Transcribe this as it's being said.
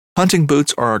Hunting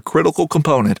boots are a critical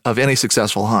component of any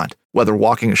successful hunt. Whether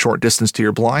walking a short distance to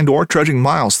your blind or trudging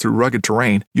miles through rugged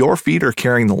terrain, your feet are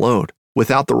carrying the load.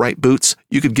 Without the right boots,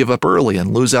 you could give up early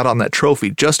and lose out on that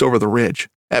trophy just over the ridge.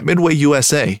 At Midway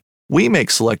USA, we make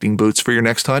selecting boots for your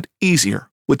next hunt easier.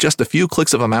 With just a few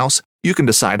clicks of a mouse, you can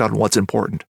decide on what's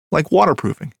important, like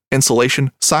waterproofing,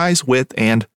 insulation, size, width,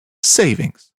 and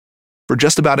savings. For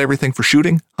just about everything for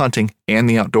shooting, hunting, and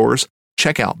the outdoors,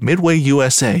 check out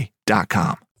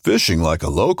MidwayUSA.com. Fishing like a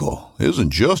local isn't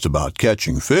just about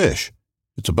catching fish.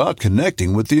 It's about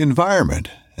connecting with the environment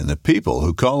and the people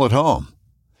who call it home.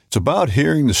 It's about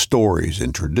hearing the stories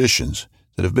and traditions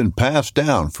that have been passed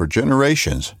down for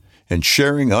generations and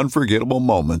sharing unforgettable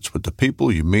moments with the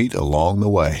people you meet along the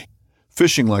way.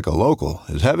 Fishing like a local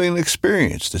is having an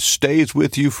experience that stays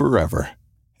with you forever.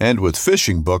 And with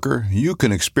Fishing Booker, you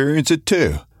can experience it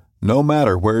too, no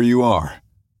matter where you are.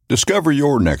 Discover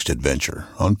your next adventure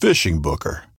on Fishing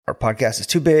Booker. Our podcast is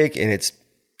too big and it's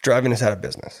driving us out of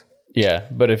business. Yeah,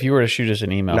 but if you were to shoot us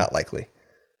an email, Not likely.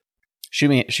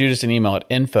 shoot us an email at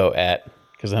info@,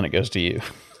 because then it goes to you.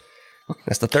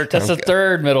 That's the third time. That's the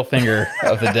third middle finger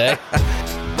of the day.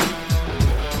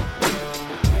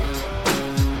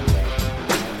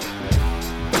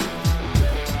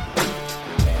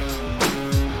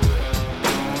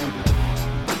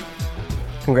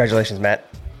 Congratulations, Matt.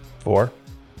 4.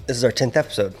 This is our 10th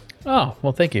episode. Oh,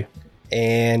 well, thank you.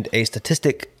 And a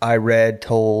statistic I read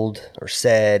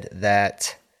said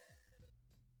that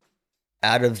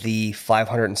out of the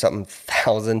 500 and something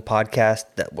thousand podcasts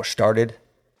that were started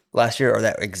last year or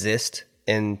that exist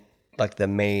in like the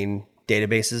main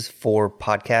databases for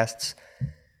podcasts,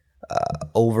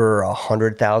 over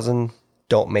 100,000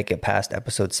 don't make it past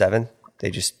episode 7.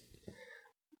 They just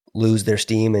lose their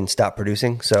steam and stop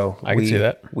producing. So I can see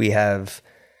that. We have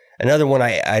another one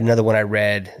I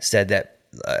read said that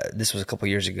this was a couple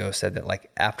years ago, said that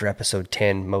like after episode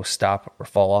 10, most stop or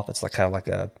fall off. It's like kind of like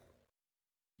a,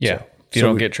 Yeah. So- if you so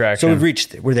don't we- get traction.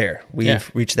 So we're there. We've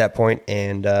reached that point,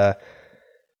 and yeah,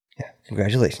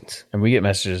 congratulations. And we get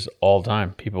messages all the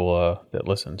time, people that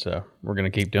listen. So we're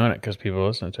going to keep doing it because people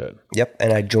listen to it. Yep.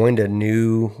 And I joined a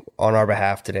new on our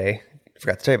behalf today.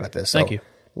 Forgot to tell you about this. Thank you.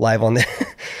 Live on the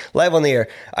air.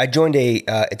 I joined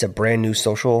it's a brand new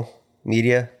social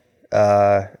media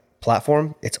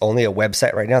platform. It's only a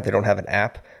website right now. They don't have an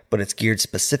app, but it's geared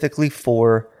specifically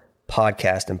for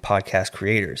podcast and podcast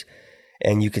creators.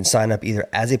 And you can sign up either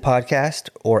as a podcast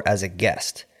or as a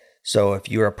guest. So if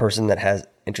you're a person that has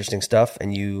interesting stuff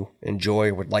and you enjoy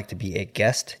or would like to be a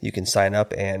guest, you can sign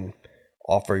up and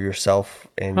offer yourself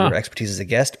and your expertise as a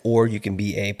guest, or you can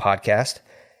be a podcast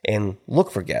and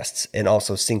look for guests and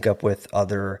also sync up with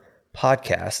other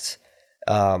podcasts.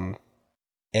 And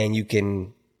you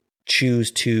can choose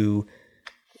to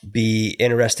be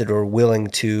interested or willing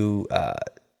to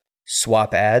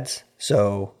swap ads.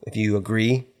 So if you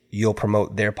agree, you'll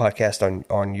promote their podcast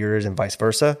on yours and vice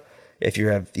versa. If you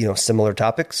have, similar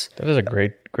topics. That is a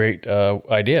great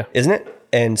idea. Isn't it?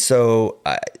 And so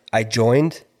I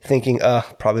joined thinking,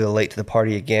 probably late to the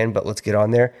party again, but let's get on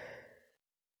there.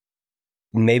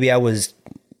 Maybe I was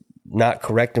not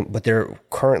correct, but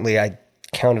I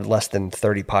counted less than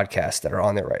 30 podcasts that are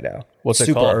on there right now. What's it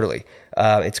super called? early?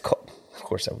 It's called, of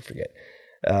course I would forget.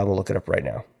 We'll look it up right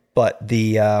now. But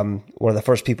the one of the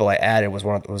first people I added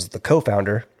was the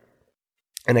co-founder,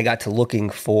 and I got to looking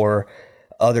for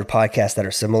other podcasts that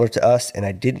are similar to us, and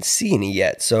I didn't see any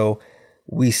yet. So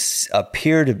we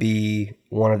appear to be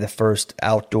one of the first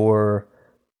outdoor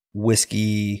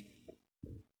whiskey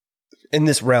in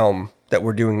this realm that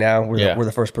we're doing now. We're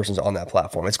the first persons on that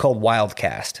platform. It's called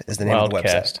Wildcast is the name of the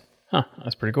website. Huh,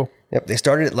 that's pretty cool. Yep, they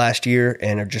started it last year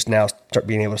and are just now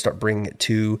being able to start bringing it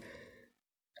to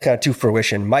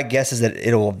fruition. My guess is that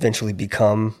it'll eventually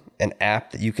become an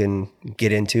app that you can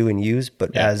get into and use,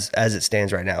 but as it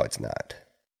stands right now, it's not.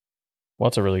 Well,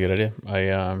 that's a really good idea.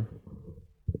 Yeah,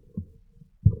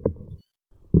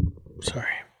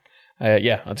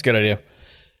 that's a good idea.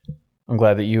 I'm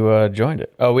glad that you joined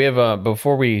it. Oh, we have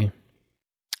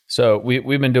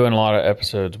we've been doing a lot of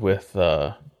episodes with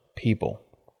people.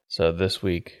 So this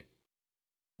week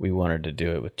we wanted to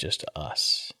do it with just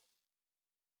us.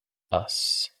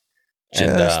 Just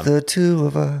the two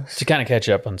of us. To kind of catch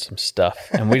up on some stuff.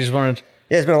 And we just wanted...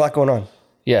 Yeah, there's been a lot going on.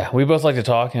 Yeah, we both like to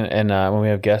talk, and when we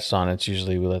have guests on, it's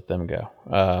usually we let them go.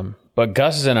 But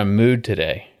Gus is in a mood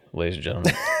today, ladies and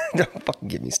gentlemen. Don't fucking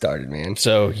get me started, man.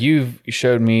 So you've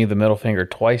showed me the middle finger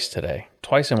twice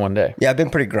in one day. Yeah, I've been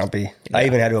pretty grumpy. Yeah. I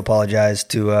even had to apologize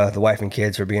to the wife and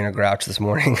kids for being a grouch this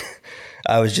morning.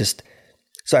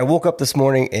 So I woke up this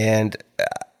morning and,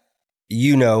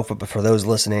 but for those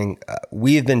listening,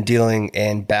 we have been dealing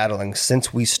and battling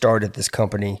since we started this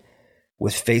company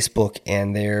with Facebook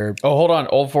and their... Oh, hold on.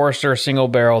 Old Forester Single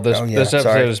Barrel. This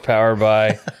episode is powered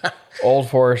by Old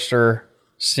Forester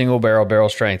Single Barrel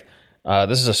Strength.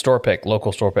 This is a store pick,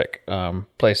 local store pick,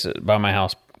 place by my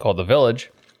house called The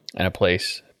Village, and a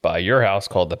place by your house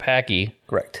called The Packy.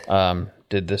 Correct.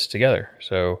 Did this together.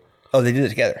 So... Oh, they did it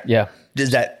together? Yeah. Do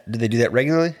they do that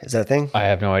regularly? Is that a thing? I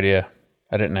have no idea.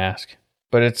 I didn't ask.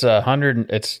 But it's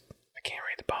 100... I can't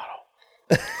read the bottle.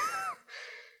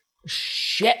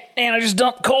 Shit, man, I just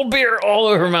dumped cold beer all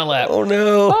over my lap. Oh,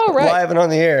 no. All right. Live and on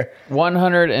the air.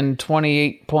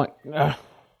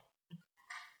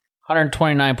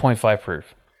 129.5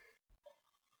 proof.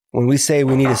 When we say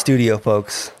we need a studio,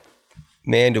 folks,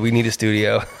 man, do we need a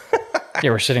studio. Yeah,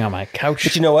 we're sitting on my couch.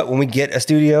 But you know what? When we get a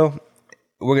studio,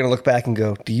 we're going to look back and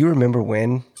go, do you remember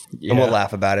when? Yeah. And we'll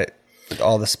laugh about it. With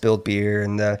all the spilled beer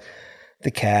and the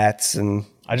cats. And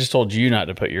I just told you not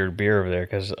to put your beer over there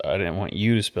because I didn't want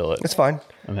you to spill it. it's fine.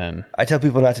 And then... I tell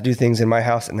people not to do things in my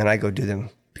house, and then I go do them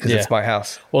because it's my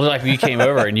house. Well, like you came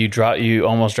over and you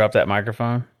almost dropped that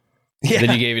microphone. Yeah.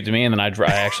 Then you gave it to me and then I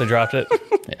actually dropped it.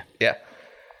 Yeah.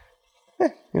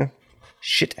 Yeah.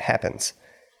 Shit happens.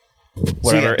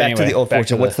 Whatever. So back to Anyway, the Old back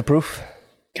Forester. to What's the proof?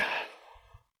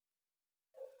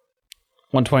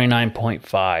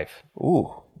 129.5.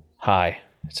 Ooh, High.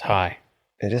 It's high.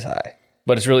 it is high.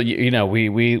 But it's really,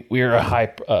 we're a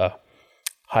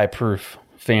high proof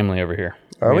family over here.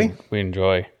 Are we? We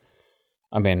enjoy.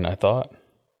 I mean, I thought.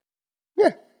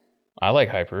 Yeah. I like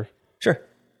high proof. Sure.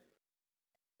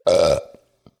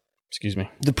 Excuse me.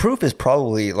 The proof is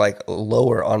probably like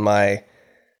lower on my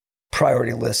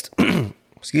priority list.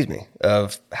 Excuse me,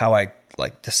 of how I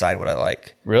like decide what I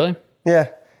like. Really? Yeah.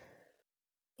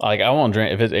 Like I won't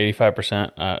drink if it's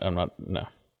 85%. I'm not. No.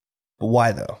 But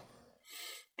why though?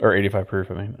 Or 85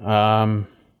 proof. I mean, I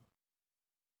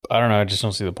don't know. I just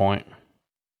don't see the point.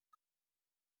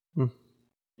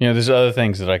 There's other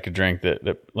things that I could drink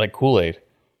that like Kool-Aid.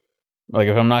 Like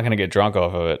if I'm not going to get drunk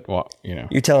off of it, well,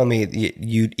 You're telling me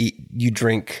you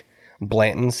drink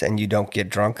Blanton's and you don't get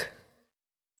drunk?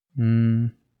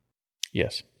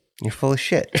 Yes. You're full of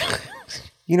shit.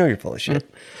 You're full of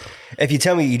shit. If you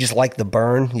tell me you just like the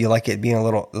burn, you like it being a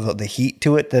little, the heat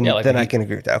to it, then I can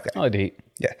agree with that. Okay. I like to eat.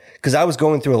 Yeah. Because I was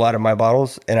going through a lot of my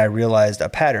bottles and I realized a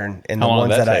pattern in the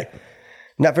ones that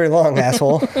not very long,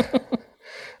 asshole.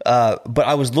 But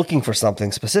I was looking for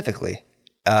something specifically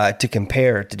to do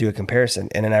a comparison.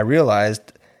 And then I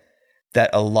realized that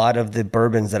a lot of the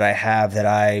bourbons that I have that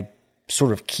I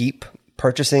sort of keep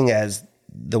purchasing as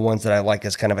the ones that I like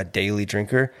as kind of a daily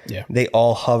drinker, they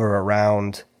all hover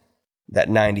around that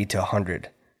 90 to 100.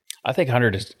 I think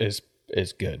 100 is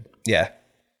good. Yeah.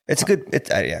 It's good. It's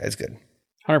good.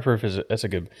 100 proof that's a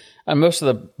good. Most of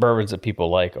the bourbons that people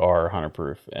like are 100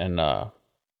 proof, and I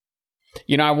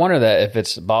wonder that if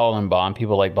it's bottled and bond,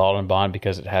 people like bottled and bond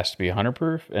because it has to be 100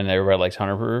 proof, and everybody likes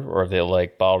 100 proof, or if they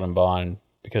like bottled and bond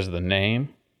because of the name.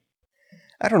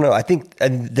 I don't know. I think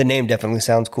the name definitely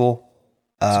sounds cool.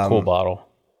 It's a cool bottle,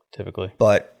 typically.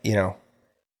 But the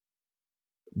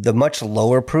much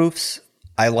lower proofs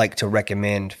I like to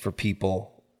recommend for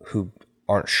people who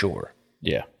aren't sure.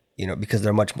 Yeah. Because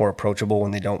they're much more approachable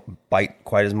when they don't bite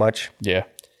quite as much. Yeah.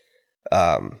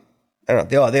 I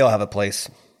don't know. They all have a place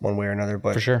one way or another,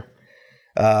 but for sure.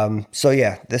 So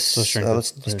yeah, let's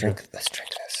drink this.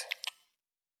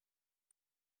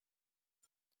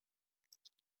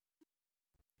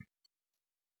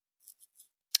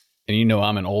 And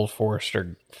I'm an Old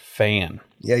Forester fan.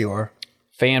 Yeah, you are.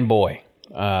 Fanboy.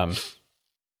 I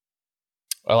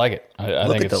like it. I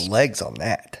Look think at the legs on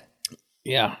that.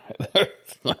 Yeah.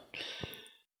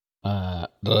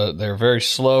 They're very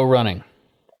slow running.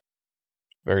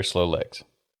 Very slow legs.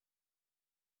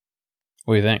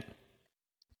 What do you think?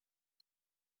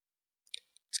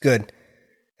 It's good.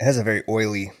 It has a very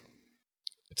oily.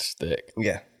 It's thick.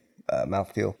 Yeah.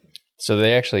 Mouthfeel. So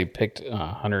they actually picked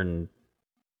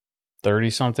 130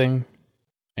 something,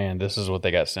 and this is what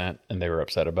they got sent, and they were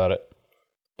upset about it.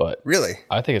 But really,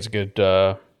 I think it's good.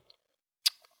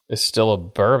 It's still a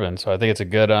bourbon, so I think it's a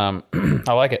good. I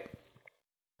like it.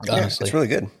 Honestly, it's really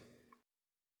good.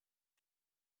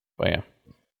 But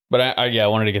yeah, I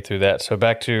wanted to get through that. So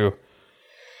back to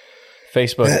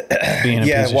Facebook being a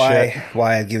piece of shit.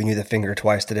 Why I've given you the finger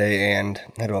twice today, and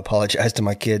I had to apologize to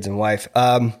my kids and wife.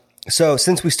 So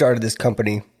since we started this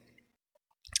company,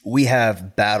 we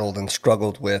have battled and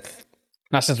struggled with.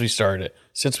 Not since we started it.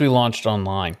 Since we launched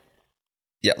online.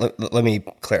 Yeah, let me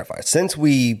clarify. Since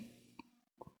we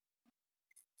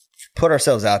put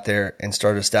ourselves out there and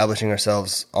started establishing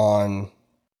ourselves on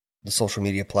the social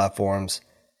media platforms,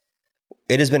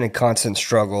 it has been a constant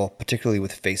struggle, particularly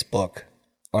with Facebook,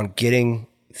 on getting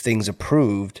things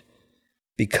approved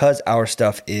because our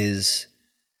stuff is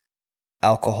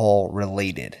alcohol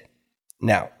related.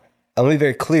 Now, I want to be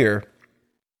very clear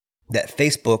that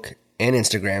Facebook and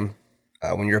Instagram,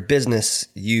 when you're a business,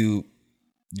 your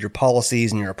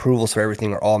policies and your approvals for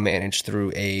everything are all managed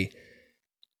through a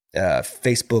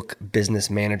Facebook Business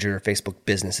Manager, Facebook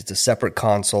Business. It's a separate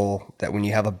console that when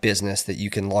you have a business that you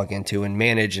can log into and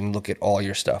manage and look at all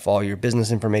your stuff, all your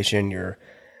business information, your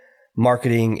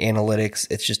marketing, analytics.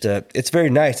 It's very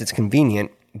nice. It's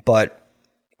convenient. But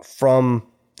from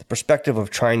the perspective of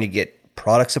trying to get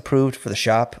products approved for the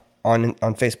shop on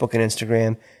Facebook and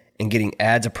Instagram and getting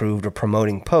ads approved or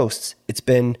promoting posts, it's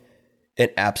been an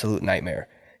absolute nightmare.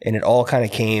 And it all kind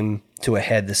of came to a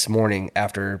head this morning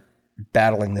after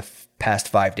battling the past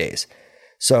 5 days.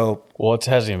 So, well, it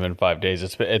hasn't even been 5 days.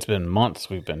 It's been months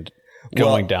we've been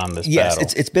going down this battle.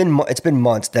 Yes, it's been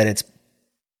months that it's,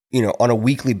 on a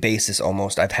weekly basis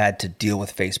almost, I've had to deal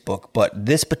with Facebook. But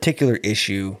this particular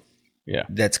issue,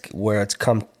 that's where it's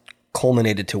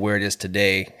culminated to where it is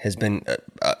today, has been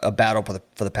a battle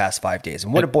for the past 5 days.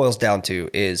 And what it boils down to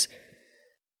is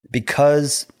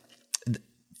because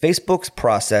Facebook's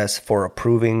process for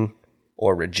approving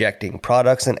or rejecting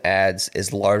products and ads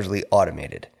is largely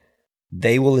automated.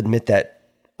 They will admit that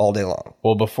all day long.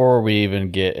 Well, before we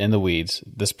even get in the weeds,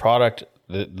 this product,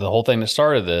 the whole thing that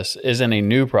started this isn't a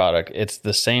new product. It's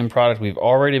the same product we've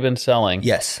already been selling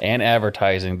and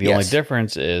advertising. The only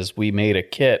difference is we made a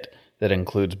kit that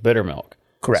includes bitter milk.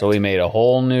 Correct. So we made a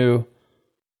whole new,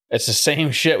 it's the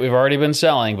same shit we've already been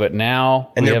selling, but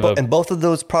now and both of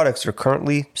those products are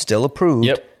currently still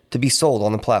approved to be sold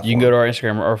on the platform. You can go to our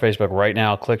Instagram or Facebook right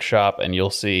now, click shop, and you'll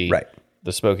see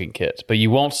the smoking kits. But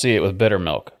you won't see it with bitter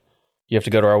milk. You have to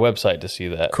go to our website to see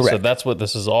that. Correct. So that's what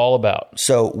this is all about.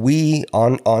 So we,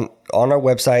 on our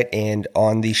website and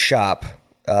on the shop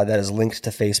that is linked to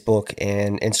Facebook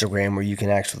and Instagram, where you can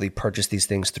actually purchase these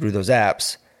things through those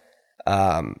apps,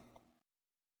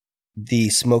 the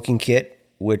smoking kit,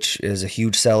 which is a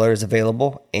huge seller, is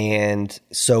available, and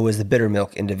so is the bitter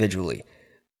milk individually.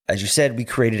 As you said, we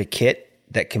created a kit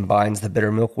that combines the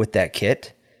bitter milk with that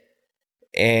kit,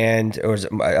 or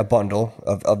a bundle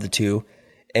of the two,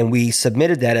 and we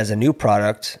submitted that as a new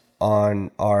product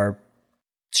on our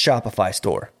Shopify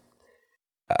store.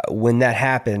 When that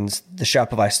happens, the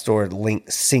Shopify store link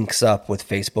syncs up with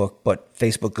Facebook, but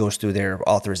Facebook goes through their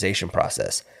authorization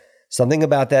process. Something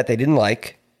about that they didn't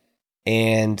like,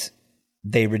 and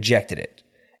they rejected it.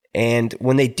 And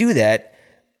when they do that,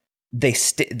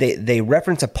 they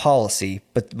reference a policy,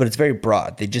 but it's very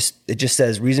broad. It just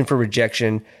says reason for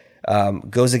rejection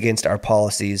goes against our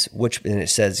policies, and it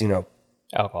says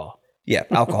alcohol. Yeah,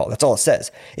 alcohol. That's all it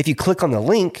says. If you click on the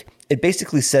link, it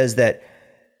basically says that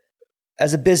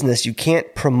as a business you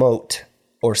can't promote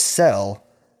or sell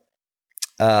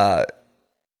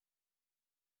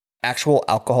actual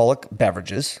alcoholic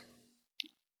beverages.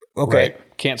 Okay,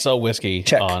 right. Can't sell whiskey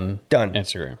on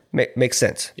Instagram. Makes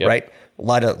sense, right? A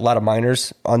lot of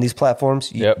minors on these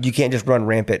platforms. You can't just run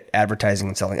rampant advertising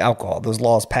and selling alcohol. Those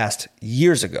laws passed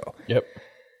years ago. Yep.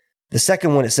 The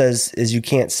second one it says is you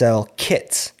can't sell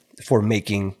kits for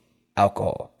making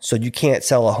alcohol. So you can't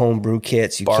sell a homebrew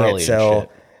kits. You can't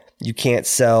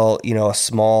sell a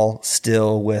small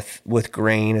still with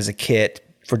grain as a kit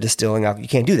for distilling alcohol. You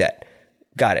can't do that.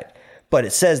 Got it. But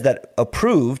it says that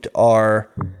approved are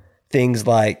things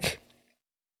like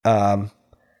the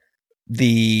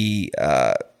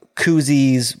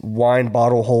koozies, wine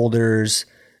bottle holders,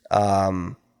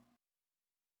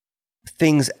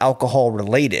 things alcohol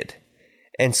related.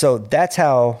 And so that's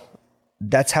how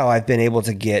I've been able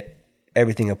to get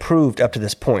everything approved up to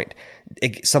this point.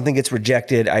 Something gets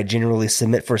rejected, I generally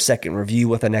submit for a second review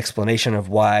with an explanation of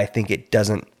why I think it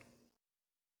doesn't,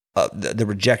 the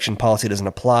rejection policy doesn't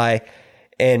apply.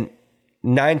 And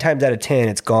 9 times out of 10,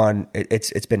 it's gone.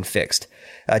 It's been fixed.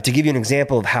 To give you an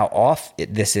example of how off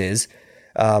this is,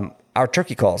 our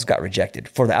turkey calls got rejected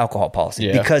for the alcohol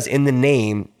policy because in the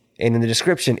name and in the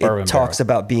description, it talks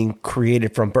about being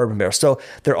created from bourbon barrels. So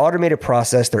their automated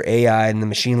process, their AI, and the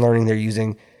machine learning they're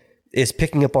using is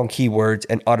picking up on keywords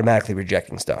and automatically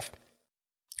rejecting stuff.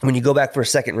 When you go back for a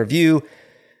second review,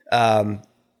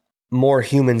 more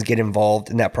humans get involved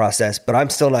in that process, but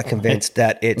I'm still not convinced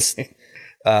that it's.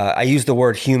 I use the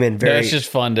word human very. No, it's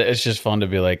just fun to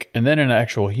be like, and then an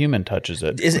actual human touches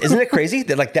it. Isn't it crazy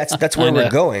that that's where we're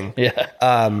going? Yeah.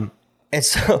 And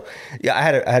so I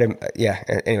had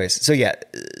a anyways. So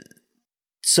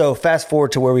So fast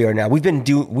forward to where we are now. We've been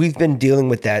dealing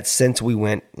with that since we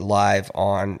went live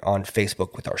on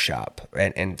Facebook with our shop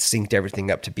and synced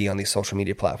everything up to be on these social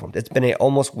media platforms. It's been an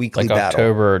almost weekly battle.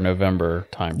 October, November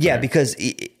time. Yeah, because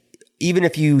even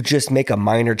if you just make a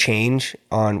minor change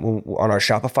on our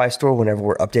Shopify store, whenever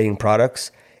we're updating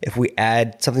products, if we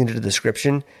add something to the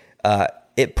description,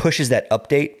 it pushes that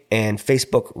update and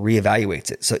Facebook reevaluates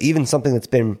it. So even something that's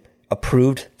been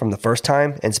approved from the first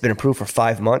time and it's been approved for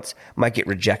 5 months might get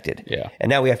rejected. Yeah. And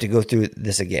now we have to go through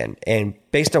this again. And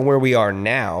based on where we are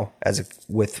now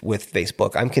with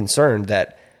Facebook, I'm concerned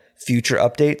that future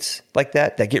updates like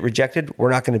that get rejected,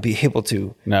 we're not going to be able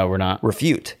to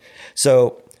refute.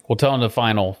 So we'll tell them the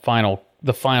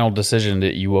final decision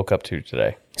that you woke up to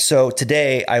today. So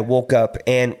today I woke up,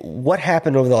 and what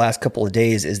happened over the last couple of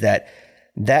days is that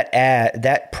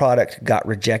product got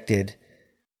rejected.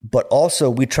 But also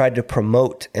we tried to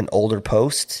promote an older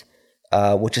post,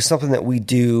 which is something that we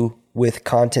do with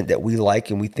content that we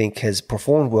like and we think has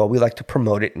performed well. We like to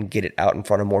promote it and get it out in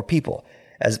front of more people.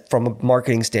 As from a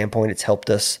marketing standpoint, it's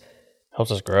helped us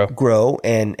grow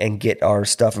and get our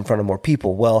stuff in front of more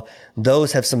people. Well,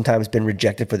 those have sometimes been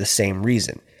rejected for the same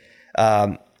reason.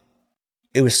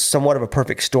 It was somewhat of a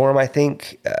perfect storm, I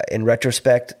think, in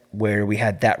retrospect, where we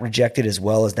had that rejected as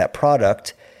well as that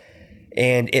product.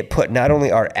 And it put not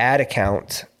only our ad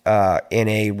account in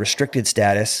a restricted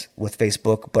status with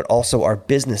Facebook, but also our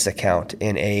business account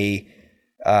in a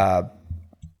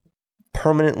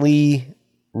permanently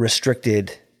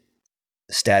restricted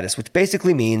status, which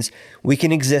basically means we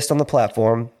can exist on the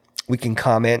platform, we can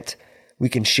comment, we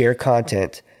can share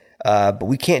content, but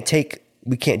we can't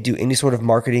do any sort of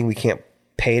marketing. We can't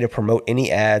pay to promote any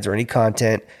ads or any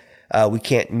content. We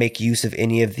can't make use of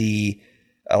any of the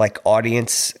like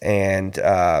audience and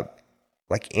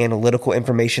like analytical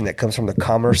information that comes from the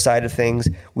commerce side of things.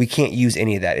 We can't use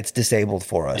any of that. It's disabled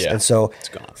for us. Yeah, and so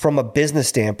from a business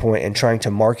standpoint and trying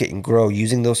to market and grow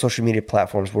using those social media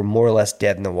platforms, we're more or less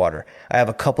dead in the water. I have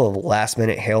a couple of last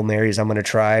minute Hail Marys I'm going to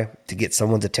try to get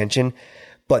someone's attention.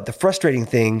 But the frustrating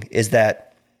thing is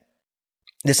that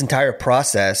this entire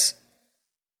process,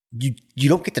 you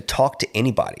don't get to talk to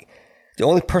anybody. The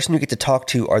only person you get to talk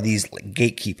to are these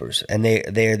gatekeepers, and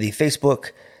they are the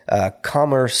Facebook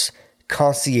commerce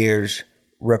concierge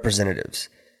representatives.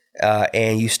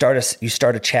 And you start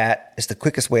a chat. It's the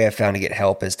quickest way I've found to get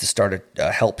help is to start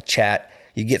a help chat.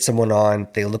 You get someone on,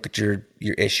 they look at your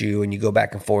issue, and you go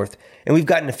back and forth. And we've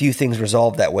gotten a few things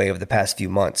resolved that way over the past few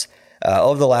months.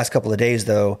 Over the last couple of days,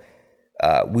 though,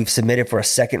 we've submitted for a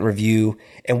second review.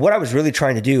 And what I was really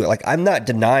trying to do, like, I'm not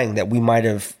denying that we might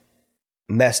have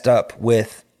messed up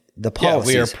with the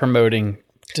policies. Yeah,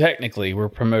 we're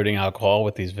promoting alcohol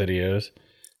with these videos.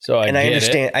 So I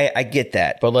understand. I get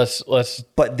that. But let's.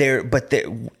 But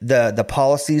the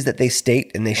policies that they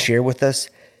state and they share with us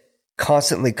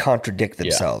constantly contradict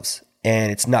themselves,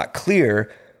 and it's not clear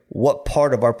what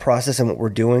part of our process and what we're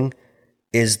doing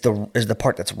is the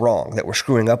part that's wrong, that we're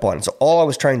screwing up on. So all I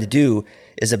was trying to do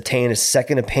is obtain a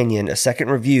second opinion, a second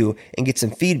review, and get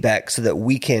some feedback so that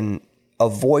we can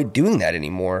avoid doing that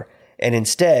anymore. And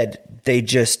instead,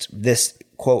 this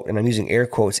quote, and I'm using air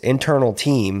quotes, internal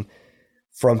team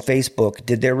from Facebook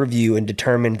did their review and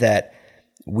determined that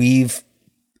we've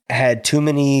had too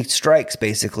many strikes,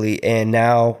 basically, and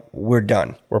now we're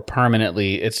done. We're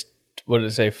permanently, what did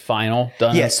it say, final?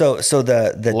 Done? Yeah, so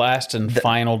the last and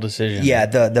final decision. Yeah,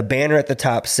 the banner at the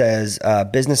top says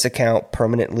business account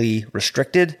permanently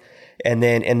restricted, and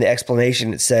then in the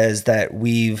explanation it says that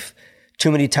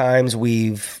too many times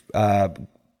we've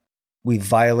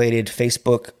violated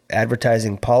Facebook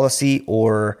advertising policy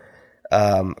or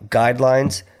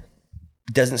guidelines.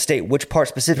 Doesn't state which part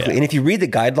specifically. Yeah. And if you read the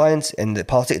guidelines and the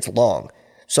policy, it's long.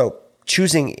 So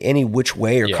choosing any which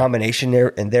way or combination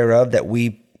thereof that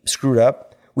we screwed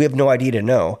up, we have no idea to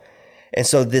know. And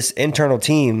so this internal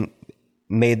team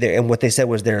made and what they said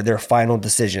was their final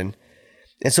decision.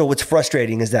 And so what's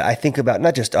frustrating is that I think about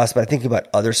not just us, but I think about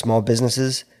other small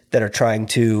businesses that are trying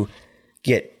to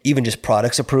get even just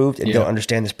products approved and don't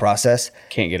understand this process.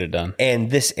 Can't get it done. And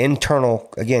this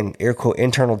internal, again, air quote,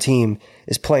 internal team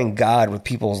is playing God with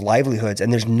people's livelihoods,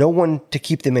 and there's no one to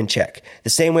keep them in check.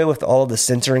 The same way with all of the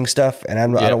censoring stuff, and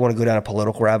I don't want to go down a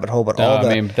political rabbit hole, but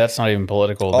that's not even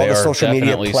political. All the social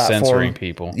media platform, censoring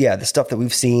people. Yeah, the stuff that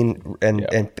we've seen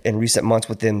in recent months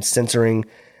with them censoring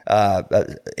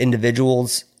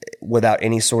individuals without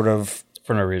any sort of...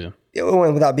 For no reason.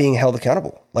 Without being held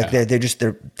accountable. Like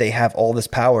they have all this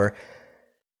power,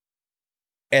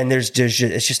 and it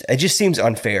just seems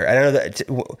unfair. I don't know that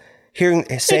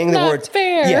saying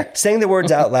the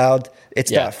words out loud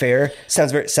It's not fair.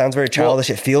 Sounds very childish.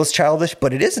 It feels childish,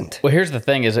 but it isn't. Well, here's the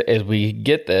thing: is we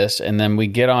get this, and then we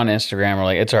get on Instagram. We're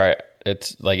like, it's all right.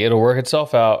 It's like it'll work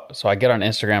itself out. So I get on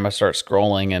Instagram, I start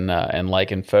scrolling and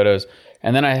liking photos,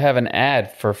 and then I have an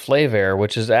ad for Flavor,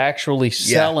 which is actually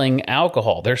selling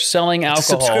alcohol. They're selling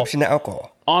alcohol, subscription to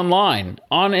alcohol online,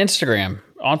 on Instagram,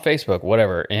 on Facebook,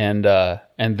 whatever, and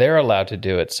they're allowed to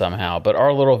do it somehow. But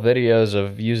our little videos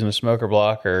of using the smoker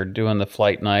block or doing the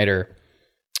flight night are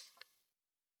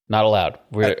not allowed.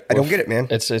 I don't get it, man.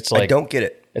 It's like I don't get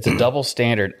it. It's a double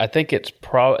standard. I think it's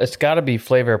got to be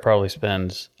Flavor probably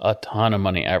spends a ton of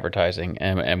money advertising,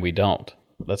 and we don't.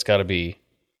 That's got to be.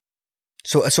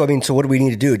 So I mean, what do we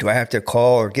need to do? Do I have to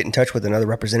call or get in touch with another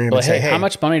representative and say, hey, how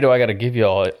much money do I got to give you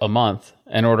all a month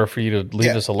in order for you to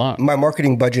leave us alone? My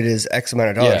marketing budget is X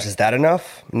amount of dollars. Is that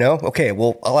enough? No? Okay,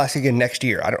 well, I'll ask again next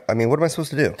year. I mean, what am I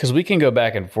supposed to do? Because we can go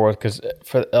back and forth, because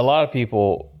for a lot of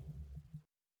people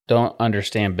don't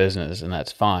understand business, and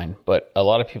that's fine. But a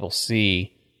lot of people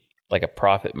see like a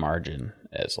profit margin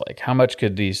as like, how much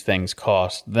could these things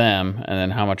cost them, and then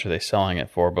how much are they selling it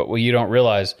for? But what you don't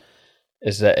realize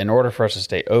is that in order for us to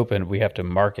stay open, we have to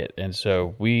market. And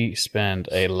so we spend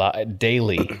a lot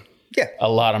daily, a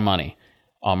lot of money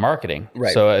on marketing.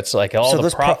 Right. So it's like all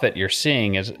the profit you're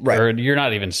seeing is, or you're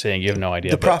not even seeing, you have no idea.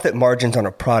 The profit margins on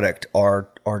a product are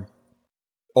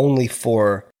only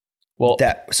for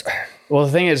that. Well,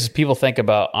 the thing is, people think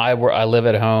about, I live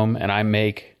at home and I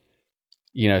make,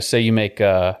 say you make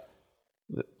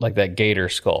like that gator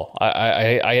skull.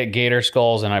 I get gator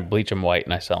skulls and I bleach them white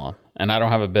and I sell them. And I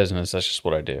don't have a business. That's just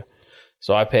what I do.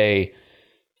 So I pay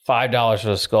 $5 for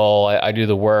the skull. I do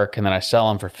the work and then I sell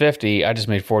them for $50. I just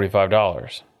made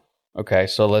 $45. Okay,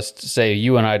 so let's say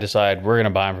you and I decide we're going to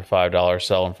buy them for $5,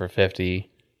 sell them for $50.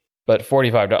 But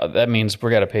 $45, that means we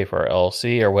got to pay for our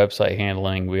LLC, our website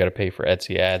handling. We got to pay for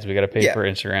Etsy ads. We got to pay for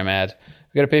Instagram ads.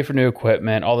 We got to pay for new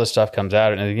equipment. All this stuff comes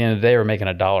out. And at the end of the day, we're making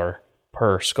 $1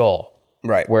 per skull.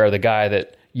 Right. Where the guy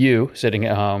that sitting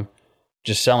at home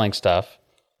just selling stuff,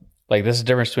 like this is the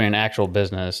difference between an actual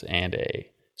business and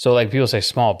so like people say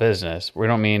small business. We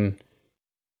don't mean,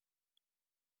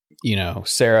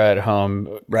 Sarah at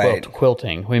home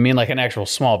quilting. We mean like an actual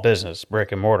small business,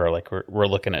 brick and mortar. Like we're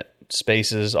looking at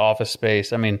spaces, office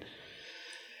space. I mean,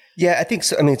 yeah, I think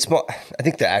so. I mean, I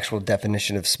think the actual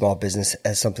definition of small business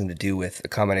has something to do with a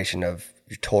combination of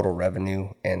your total revenue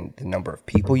and the number of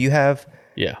people you have.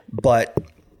 Yeah. But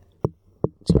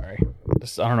sorry,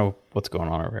 I don't know what's going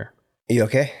on over here. Are you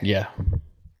okay? Yeah.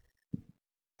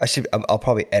 I'll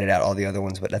probably edit out all the other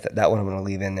ones, but that one I'm going to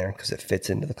leave in there because it fits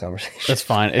into the conversation. That's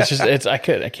fine. It's just, I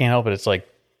can't help it. It's like,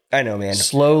 I know, man.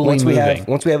 Slowly moving.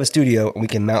 Once we have a studio and we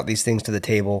can mount these things to the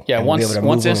table. Yeah. Once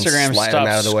Instagram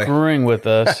stops screwing with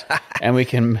us and we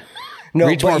can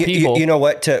reach more people. You know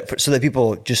what? So that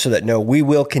people, just so that know, we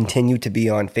will continue to be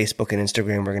on Facebook and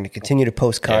Instagram. We're going to continue to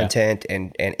post content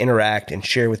and interact and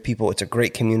share with people. It's a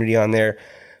great community on there.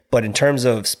 But in terms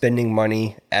of spending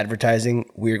money advertising,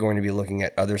 we're going to be looking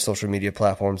at other social media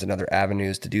platforms and other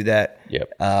avenues to do that.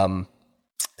 Yep.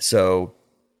 So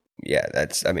yeah,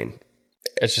 it's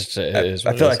just, I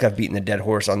feel like I've beaten the dead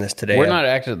horse on this today. We're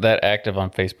not that active on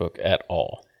Facebook at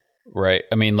all. Right.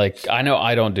 I mean, like, I know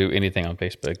I don't do anything on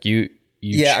Facebook. You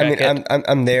check it?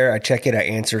 I'm there. I check it. I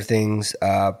answer things.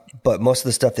 But most of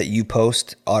the stuff that you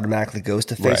post automatically goes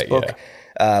to Facebook. Right,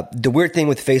 yeah. The weird thing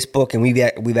with Facebook, and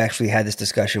we've actually had this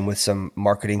discussion with some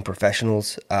marketing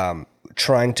professionals,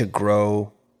 trying to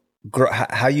grow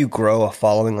how you grow a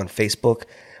following on Facebook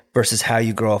versus how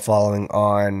you grow a following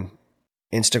on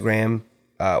Instagram.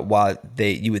 While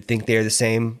you would think they're the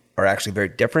same, are actually very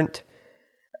different.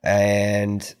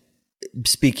 And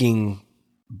speaking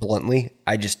bluntly,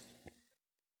 I just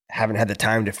haven't had the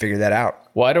time to figure that out.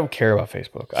 Well, I don't care about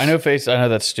Facebook. I know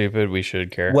that's stupid. We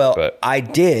should care. Well, I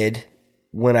did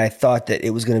when I thought that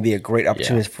it was going to be a great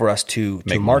opportunity for us to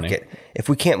market. Money. If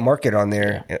we can't market on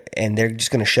there and they're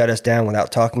just going to shut us down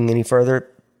without talking any further,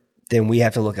 then we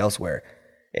have to look elsewhere.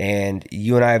 And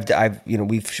you and I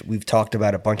we've talked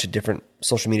about a bunch of different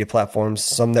social media platforms,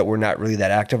 some that we're not really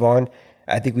that active on.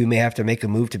 I think we may have to make a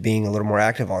move to being a little more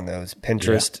active on those.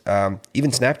 Pinterest,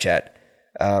 even Snapchat.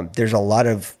 There's a lot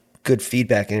of good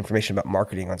feedback and information about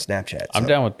marketing on Snapchat. I'm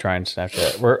down with trying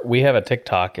Snapchat. We have a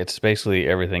TikTok. It's basically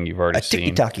everything you've already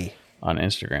seen on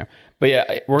Instagram. But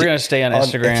yeah, we're going to stay on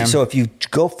Instagram. So if you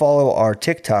go follow our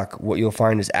TikTok, what you'll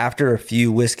find is after a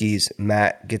few whiskeys,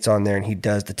 Matt gets on there and he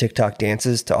does the TikTok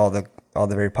dances to all the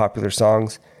very popular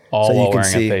songs. All while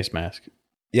wearing a face mask.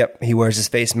 Yep. He wears his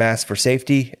face mask for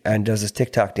safety and does his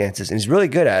TikTok dances. And he's really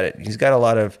good at it. He's got a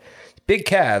lot of big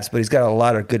calves, but he's got a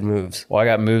lot of good moves. Well, I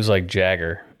got moves like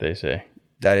Jagger, they say.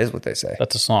 That is what they say.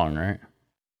 That's a song, right?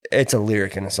 It's a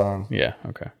lyric in a song. Yeah,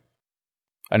 okay.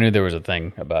 I knew there was a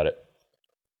thing about it.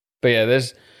 But yeah,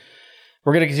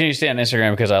 we're going to continue to stay on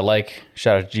Instagram because I like,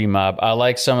 shout out to Gmob. I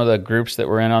like some of the groups that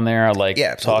we're in on there. I like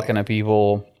talking to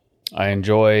people. I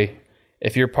enjoy,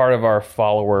 if you're part of our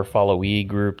followee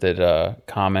group that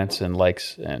comments and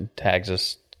likes and tags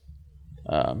us,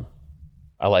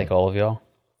 I like all of y'all.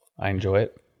 I enjoy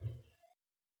it.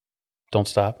 Don't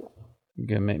stop. You're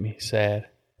going to make me sad.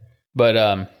 But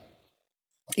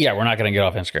yeah, we're not going to get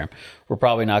off Instagram. We're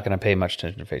probably not going to pay much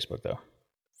attention to Facebook, though,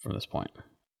 from this point.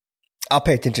 I'll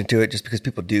pay attention to it just because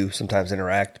people do sometimes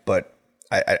interact, but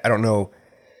I don't know.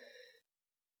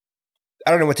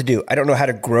 I don't know what to do. I don't know how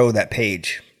to grow that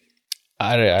page.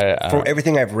 From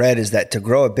everything I've read is that to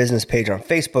grow a business page on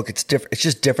Facebook, it's different. It's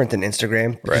just different than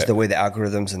Instagram because the way the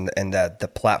algorithms and the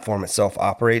platform itself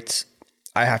operates.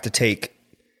 I have to take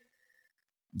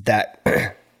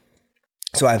that.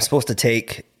 So I'm supposed to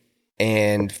take,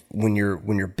 and when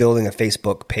you're building a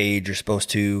Facebook page, you're supposed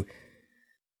to.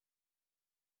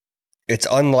 It's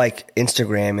unlike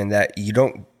Instagram in that you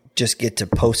don't just get to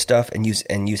post stuff and use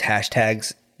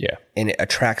hashtags. Yeah. And it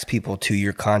attracts people to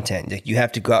your content. Like you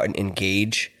have to go out and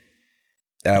engage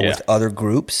with other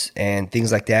groups and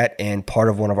things like that. And part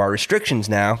of one of our restrictions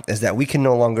now is that we can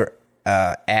no longer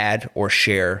add or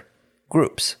share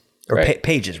groups or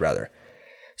pages rather.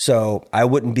 So I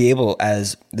wouldn't be able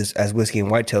as Whiskey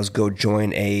and Whitetails go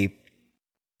join a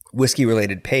whiskey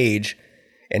related page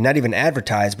and not even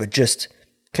advertise, but just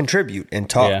contribute and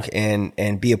talk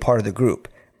and be a part of the group.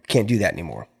 Can't do that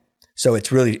anymore. So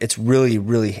it's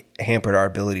really hampered our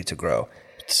ability to grow.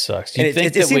 It sucks. And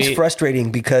it seems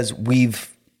frustrating because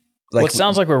we've well, it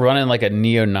sounds like we're running like a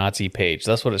neo-Nazi page.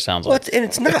 That's what it sounds like. And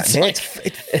it's not. Man.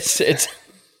 It's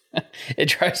it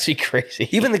drives me crazy.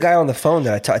 Even the guy on the phone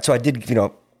that I talked. So I did,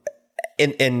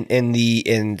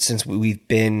 since we've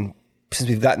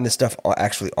gotten this stuff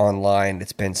actually online.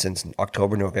 It's been since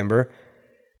October, November.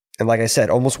 And like I said,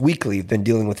 almost weekly, I've been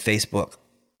dealing with Facebook.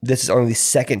 This is only the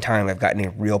second time I've gotten a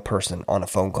real person on a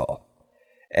phone call.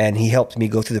 And he helped me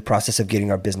go through the process of getting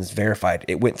our business verified.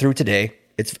 It went through today.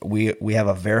 We have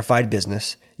a verified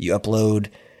business. You upload.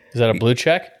 Is that a blue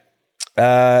check?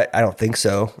 I don't think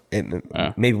so.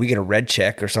 Maybe we get a red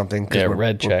check or something because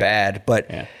we're bad. But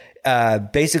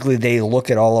basically, they look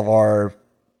at all of our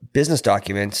business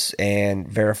documents and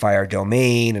verify our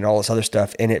domain and all this other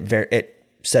stuff. And it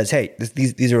says, hey,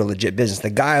 these are a legit business.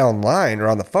 The guy online or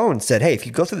on the phone said, hey, if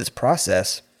you go through this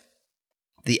process,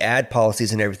 the ad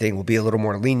policies and everything will be a little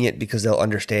more lenient because they'll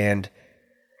understand,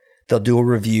 they'll do a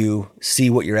review,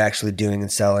 see what you're actually doing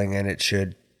and selling, and it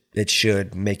should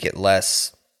make it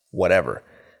less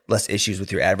issues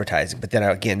with your advertising. But then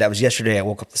again, that was yesterday. I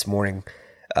woke up this morning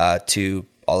to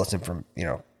all this from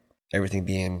everything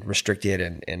being restricted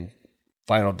and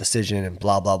final decision and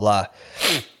blah blah blah.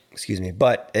 Excuse me,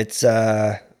 but it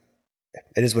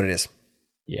is what it is.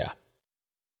 Yeah.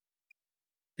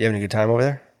 You having a good time over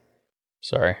there?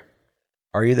 Sorry.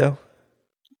 Are you though?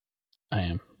 I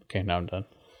am. Okay, now I'm done.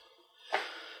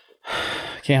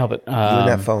 Can't help it. You and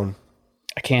that phone.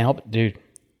 I can't help it, dude.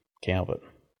 Can't help it.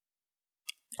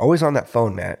 Always on that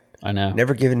phone, Matt. I know.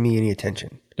 Never giving me any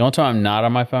attention. The only time I'm not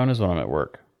on my phone is when I'm at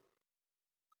work.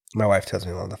 My wife tells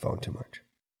me I'm on the phone too much.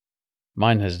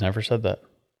 Mine has never said that.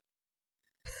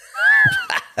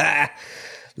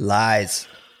 Lies.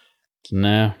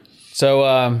 No.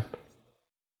 So,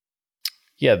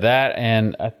 yeah, that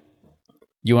and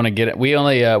you want to get it. We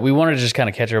want to just kind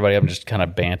of catch everybody up and just kind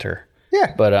of banter.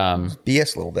 Yeah. But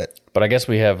BS a little bit. But I guess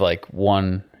we have like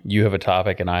you have a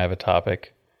topic and I have a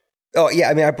topic. Oh yeah,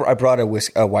 I mean, I brought a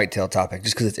whitetail topic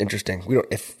just because it's interesting. We don't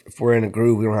if we're in a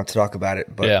groove, we don't have to talk about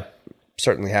it. But yeah,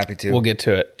 certainly happy to. We'll get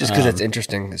to it just because it's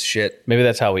interesting as shit. Maybe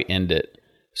that's how we end it.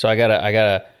 So I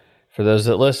gotta. For those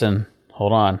that listen,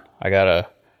 hold on. I got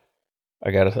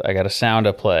a sound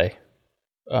to play.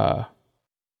 All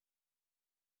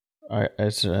right,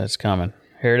 it's coming.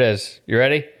 Here it is. You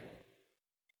ready?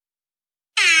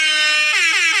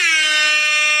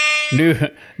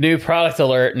 New product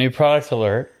alert. New product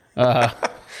alert.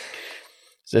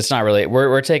 It's not really.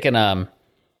 We're taking some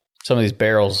of these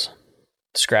barrels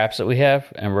scraps that we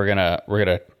have, and we're gonna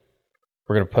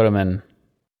put them in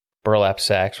burlap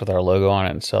sacks with our logo on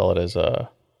it and sell it as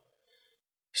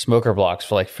smoker blocks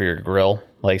for your grill.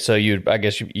 Like, so you put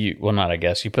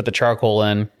the charcoal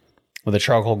in. When the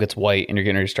charcoal gets white and you're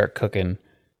getting ready to start cooking,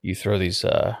 you throw these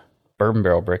bourbon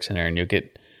barrel bricks in there, and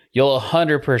you'll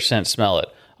 100% smell it.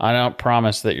 I don't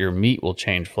promise that your meat will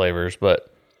change flavors,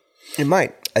 but it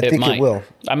might. I think it will.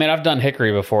 I mean, I've done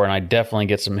hickory before, and I definitely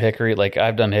get some hickory. Like,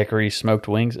 I've done hickory smoked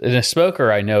wings. In a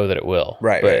smoker, I know that it will.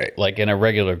 Right, but right. like in a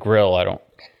regular grill, I don't.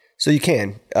 So you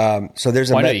can. So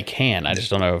there's I know you can. I just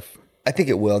don't know if. I think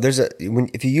it will.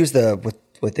 If you use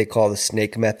what they call the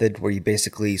snake method, where you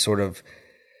basically sort of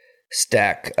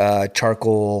stack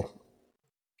charcoal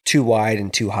too wide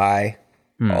and too high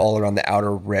all around the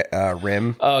outer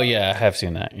rim. Oh yeah, I have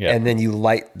seen that. Yeah, and then you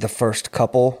light the first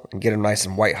couple and get them nice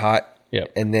and white hot.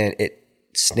 Yep. And then it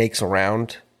snakes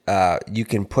around. You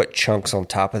can put chunks on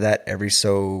top of that every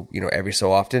so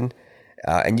often,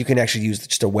 and you can actually use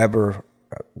just a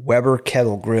Weber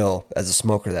kettle grill as a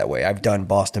smoker that way. I've done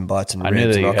Boston butts and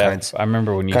ribs and all kinds. I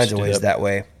remember when you kinds used of to ways that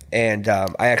way, and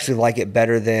I actually like it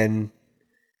better than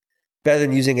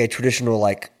using a traditional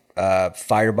like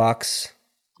firebox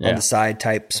on the side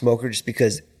type smoker, just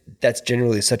because that's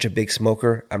generally such a big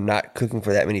smoker. I'm not cooking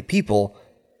for that many people,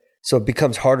 so it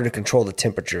becomes harder to control the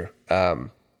temperature.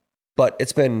 But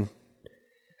it's been,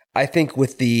 I think,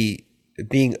 with the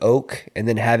being oak and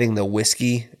then having the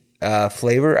whiskey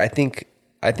flavor, I think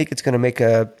it's going to make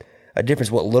a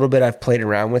difference. What little bit I've played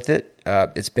around with it,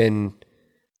 it's been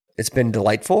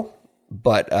delightful,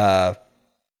 but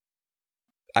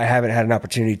I haven't had an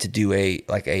opportunity to do a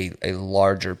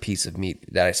larger piece of meat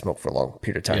that I smoke for a long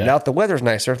period of time. Yeah. Now, if the weather's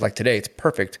nicer, like today, it's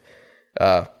perfect.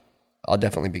 I'll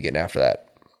definitely be getting after that.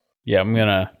 Yeah,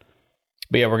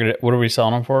 but yeah, what are we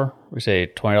selling them for? We say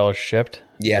 $20 shipped?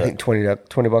 Yeah, I think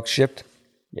 $20 shipped.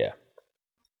 Yeah.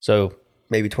 So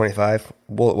maybe 25.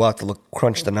 We'll have to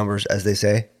crunch the numbers, as they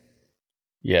say.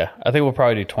 Yeah, I think we'll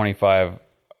probably do 25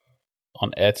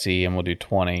 on Etsy, and we'll do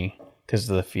 20 because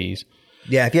of the fees.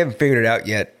 Yeah, if you haven't figured it out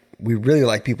yet, we really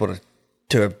like people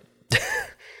to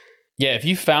Yeah, if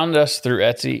you found us through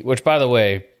Etsy, which, by the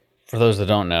way, for those that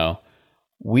don't know,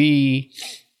 we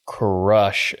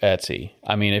crush Etsy.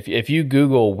 I mean, if you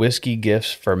Google whiskey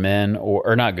gifts for men,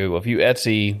 or not Google, if you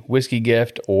Etsy whiskey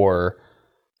gift or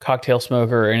cocktail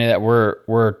smoker or any of that,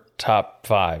 we're top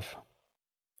 5.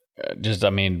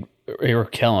 We're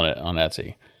killing it on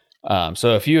Etsy.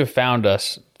 So if you have found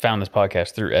this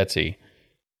podcast through Etsy,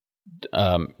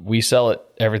 we sell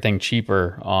everything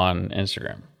cheaper on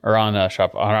Instagram or on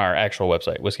our actual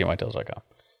website, whiskeyandwhitetails.com.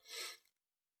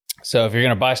 So if you're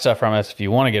going to buy stuff from us, if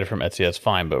you want to get it from Etsy, that's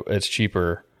fine, but it's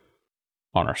cheaper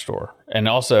on our store. And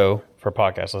also for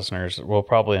podcast listeners, we'll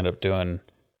probably end up doing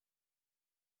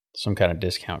some kind of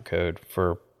discount code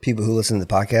for people who listen to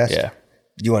the podcast. Yeah.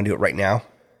 You want to do it right now?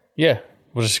 Yeah.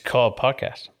 We'll just call it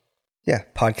podcast. Yeah.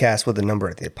 Podcast with a number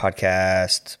at the end.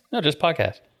 Podcast. No, just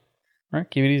podcast. All right.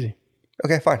 Keep it easy.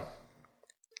 Okay, fine.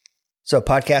 So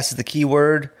podcast is the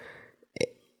keyword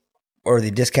or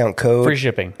the discount code. Free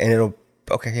shipping. And it'll,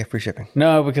 okay, yeah, free shipping.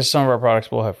 No, because some of our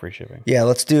products will have free shipping. Yeah,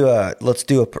 let's do a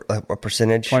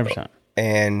percentage. 20%.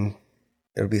 And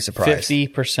it'll be a surprise.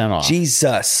 50% off.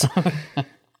 Jesus.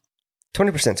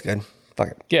 20% is good. Fuck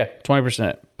it. Yeah,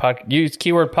 20%. Use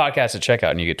keyword podcast at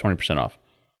checkout and you get 20% off.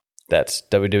 That's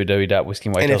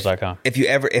www.whiskeyandwhitetails.com.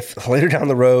 If later down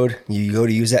the road you go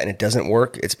to use that and it doesn't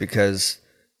work, it's because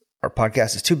our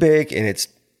podcast is too big and it's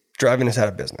driving us out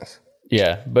of business.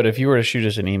 Yeah, but if you were to shoot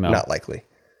us an email, not likely.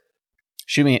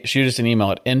 Shoot us an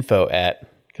email at info@,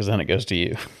 because then it goes to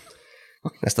you.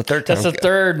 That's the third time. That's the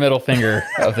third middle finger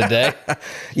of the day.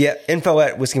 Yeah,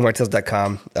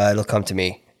 info@whiskeyandwhitetails.com. It'll come to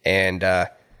me, and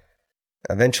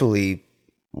eventually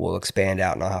we'll expand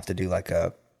out, and I'll have to do like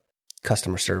a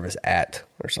customer service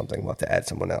or something. We'll have to add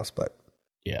someone else, but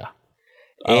yeah.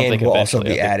 And we'll also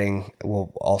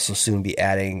soon be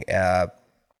adding a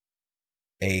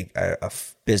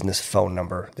business phone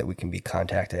number that we can be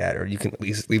contacted at, or you can at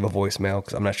least leave a voicemail,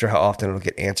 because I'm not sure how often it'll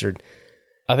get answered.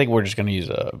 I think we're just going to use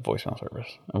a voicemail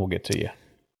service, and we'll get to you.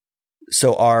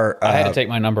 So I had to take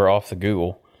my number off the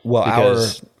Google. Well,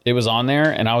 because it was on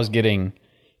there, and I was getting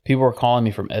people were calling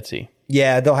me from Etsy.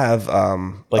 Yeah, they'll have.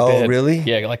 Really?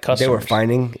 Yeah, like customers. They were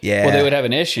finding. Yeah. Well, they would have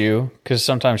an issue because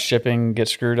sometimes shipping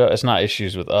gets screwed up. It's not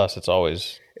issues with us. It's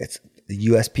the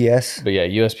USPS. But yeah,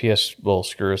 USPS will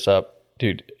screw us up,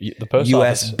 dude. The post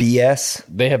office. USPS.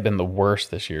 They have been the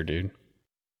worst this year, dude.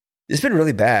 It's been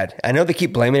really bad. I know they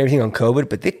keep blaming everything on COVID,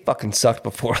 but they fucking sucked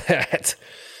before that.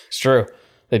 It's true.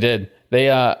 They did.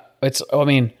 It's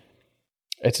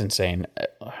insane.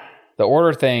 The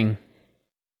order thing.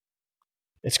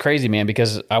 It's crazy, man,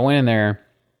 because I went in there,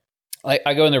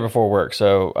 I go in there before work.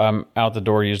 So I'm out the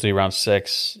door usually around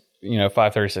 6,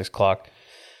 5:30, 6 o'clock.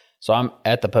 So I'm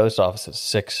at the post office at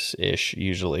 6-ish,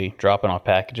 usually dropping off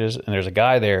packages. And there's a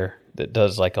guy there that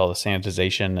does like all the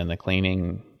sanitization and the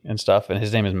cleaning and stuff. And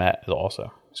his name is Matt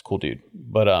also. He's a cool dude.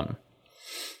 But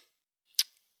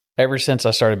ever since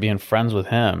I started being friends with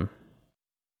him,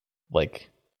 like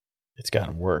it's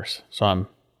gotten worse. So I'm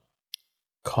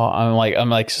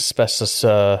suspicious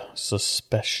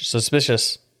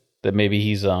that maybe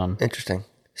he's interesting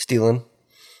stealing.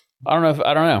 I don't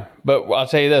know, but I'll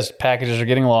tell you this: packages are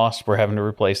getting lost. We're having to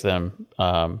replace them.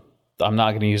 I'm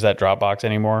not going to use that Dropbox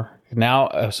anymore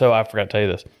now. So I forgot to tell you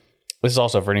this. This is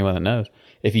also for anyone that knows.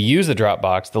 If you use the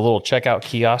Dropbox, the little checkout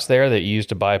kiosk there that you use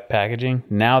to buy packaging,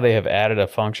 now they have added a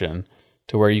function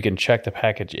to where you can check the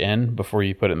package in before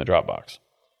you put it in the Dropbox.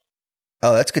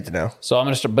 Oh, that's good to know. So I'm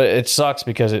going to start, but it sucks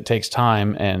because it takes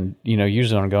time. And,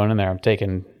 usually when I'm going in there, I'm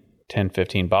taking 10,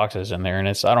 15 boxes in there. And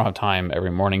I don't have time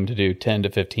every morning to do 10 to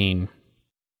 15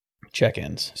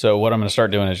 check-ins. So what I'm going to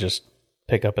start doing is just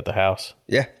pick up at the house.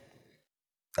 Yeah.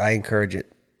 I encourage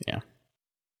it. Yeah.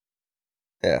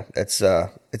 Yeah. It's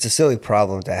a silly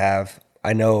problem to have.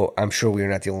 I'm sure we're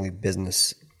not the only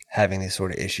business having these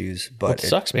sort of issues, but it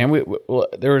sucks, man.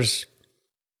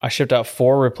 I shipped out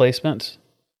 4 replacements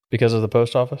because of the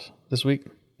post office this week.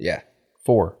 Yeah.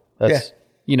 4. That's,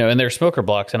 and they're smoker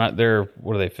blocks, and they're,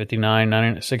 what are they, $59,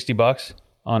 $90, $60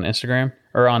 on Instagram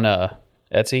or on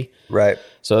Etsy. Right.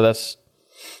 So that's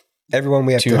everyone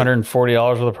we have $240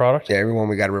 worth of product. Yeah, everyone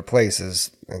we got to replace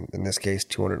is, in this case,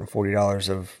 $240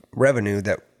 of revenue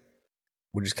that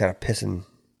we're just kind of pissing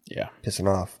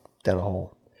off down a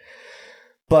hole.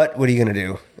 But what are you going to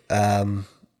do?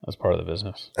 That's part of the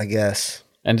business, I guess.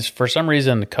 And just for some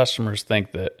reason, the customers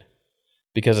think that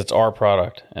because it's our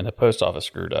product and the post office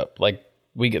screwed up, like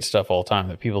we get stuff all the time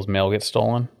that people's mail gets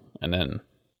stolen, and then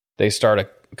they start a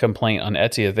complaint on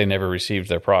Etsy that they never received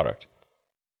their product.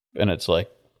 And it's like,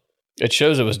 it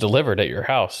shows it was delivered at your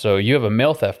house. So you have a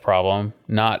mail theft problem,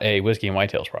 not a Whiskey and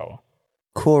Whitetails problem.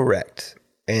 Correct.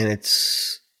 And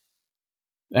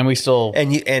we still...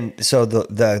 And so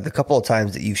the couple of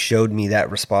times that you showed me that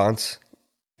response,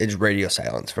 it's radio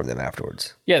silence from them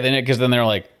afterwards. Yeah, because then they're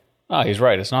like, oh, he's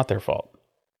right. It's not their fault.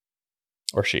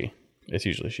 Or she. It's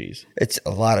usually she's. It's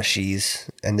a lot of she's,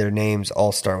 and their names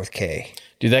all start with K.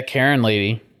 Dude, that Karen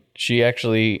lady, she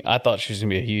actually, I thought she was going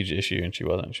to be a huge issue, and she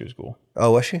wasn't. She was cool.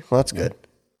 Oh, was she? Well, that's good.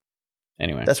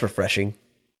 Anyway. That's refreshing.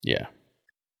 Yeah.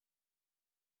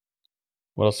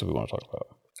 What else do we want to talk about?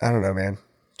 I don't know, man.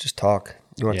 Just talk.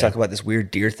 You want to talk about this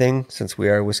weird deer thing since we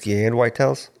are Whiskey and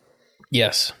Whitetails?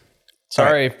 Yes.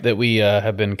 Sorry that we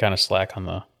have been kind of slack on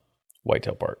the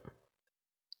whitetail part.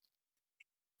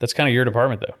 That's kind of your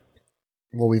department, though.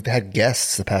 Well, we've had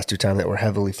guests the past 2 times that were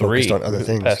heavily focused on other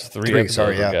things. Past 3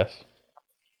 episodes, guests.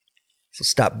 So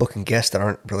stop booking guests that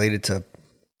aren't related to...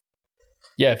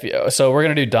 Yeah, so we're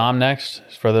going to do Dom next.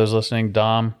 For those listening,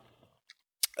 Dom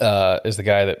is the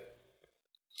guy that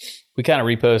we kind of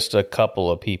repost a couple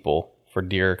of people for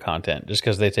deer content just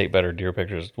because they take better deer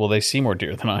pictures. Well, they see more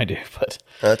deer than I do, but...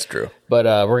 That's true. But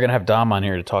we're going to have Dom on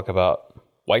here to talk about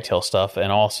whitetail stuff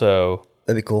and also...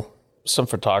 That'd be cool. Some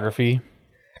photography.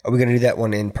 Are we going to do that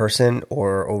one in person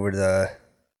or over the...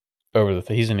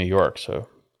 He's in New York, so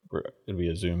it'll be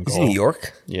a Zoom call. He's in New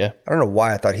York? Yeah. I don't know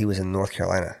why I thought he was in North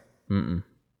Carolina. Mm-mm.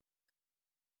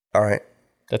 All right.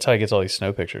 That's how he gets all these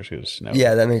snow pictures. Because snow.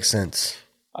 Yeah, that makes sense.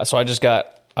 So I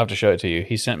have to show it to you.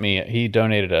 He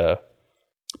donated a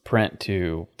print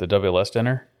to the WLS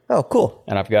dinner. Oh, cool.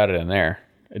 And I've got it in there.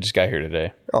 It just got here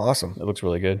today. Oh, awesome. It looks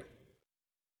really good.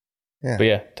 Yeah. But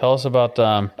yeah, tell us about...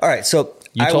 all right, so...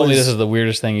 You told me this is the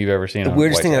weirdest thing you've ever seen. The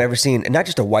weirdest thing I've ever seen, and not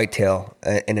just a whitetail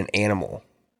and an animal.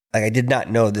 Like, I did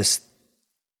not know this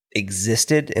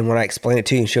existed, and when I explain it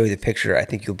to you and show you the picture, I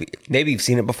think maybe you've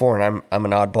seen it before, and I'm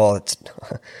an oddball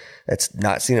that's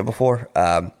not seen it before.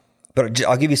 But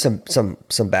I'll give you some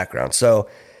background. So,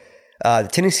 the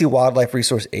Tennessee Wildlife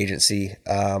Resource Agency,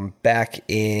 back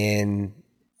in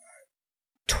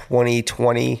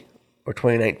 2020 or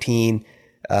 2019,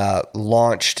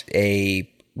 launched a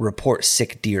report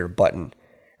sick deer button.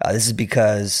 This is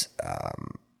because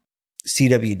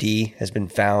CWD has been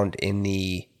found in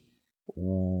the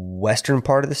western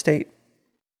part of the state.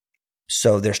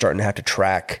 So they're starting to have to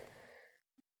track,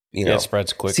 it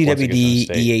spreads quick. CWD,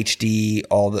 EHD,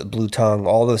 all the blue tongue,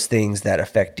 all those things that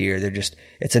affect deer.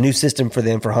 It's a new system for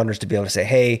them, for hunters to be able to say,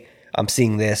 hey, I'm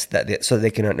seeing this, so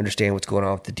they can understand what's going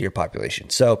on with the deer population.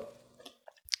 So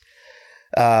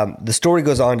the story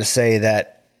goes on to say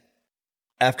that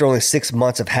after only 6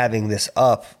 months of having this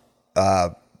up,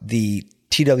 the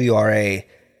TWRA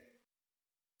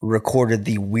recorded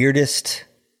the weirdest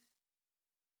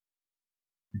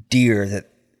deer that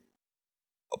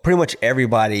pretty much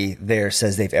everybody there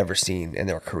says they've ever seen in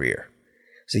their career.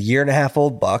 It's a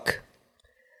 1.5-year-old buck.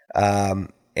 And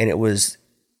it was,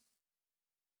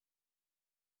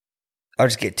 I'll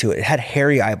just get to it. It had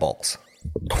hairy eyeballs.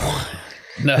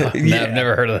 No, I've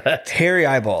never heard of that. Hairy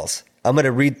eyeballs. I'm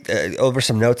gonna read over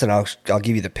some notes, and I'll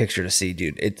give you the picture to see,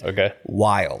 dude. It's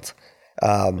wild.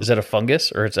 Is it a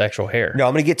fungus or it's actual hair? No,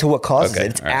 I'm gonna get to what causes it.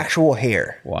 It's actual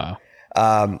hair. Wow.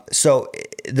 So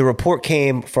the report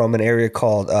came from an area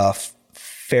called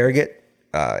Farragut.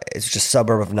 It's just a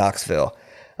suburb of Knoxville.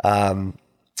 And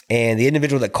the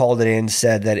individual that called it in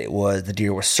said that the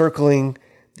deer was circling.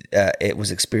 It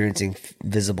was experiencing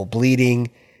visible bleeding.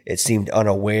 It seemed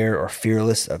unaware or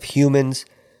fearless of humans.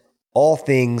 All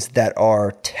things that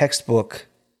are textbook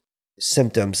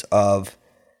symptoms of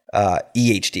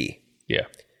EHD. Yeah.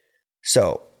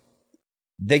 So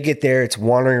they get there. It's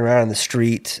wandering around in the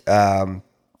street. The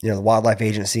wildlife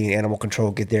agency and animal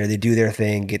control get there. They do their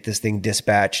thing, get this thing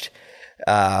dispatched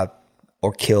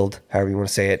or killed, however you want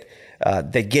to say it.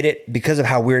 They get it because of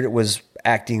how weird it was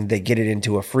acting. They get it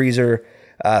into a freezer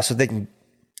so they can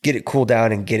get it cooled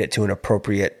down and get it to an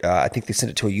appropriate. I think they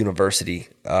sent it to a university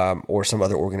or some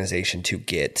other organization to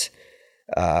get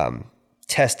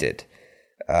tested.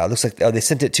 Looks like they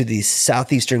sent it to the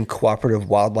Southeastern Cooperative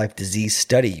Wildlife Disease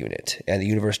Study Unit at the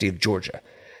University of Georgia.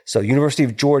 So University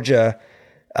of Georgia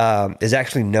is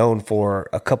actually known for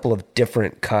a couple of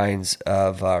different kinds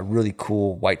of really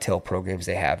cool whitetail programs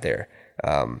they have there.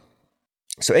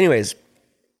 So anyways,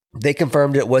 they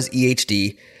confirmed it was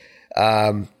EHD.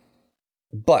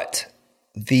 But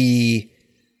the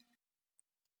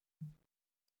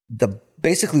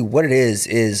basically what it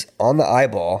is on the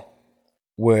eyeball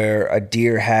where a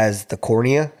deer has the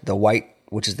cornea, the white,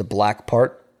 which is the black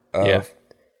part of,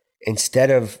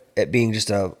 instead of it being just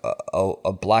a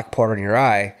black part on your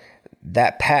eye,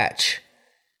 that patch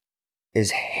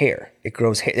is hair. It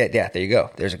grows hair. Yeah, there you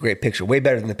go. There's a great picture. Way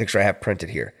better than the picture I have printed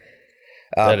here.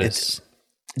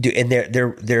 Dude, and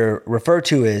they're referred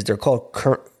to as, they're called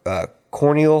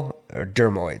corneal or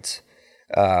dermoids.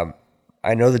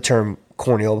 I know the term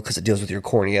corneal because it deals with your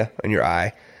cornea on your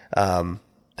eye.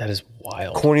 That is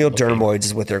wild. Corneal dermoids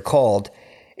is what they're called.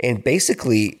 And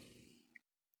basically,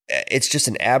 it's just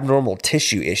an abnormal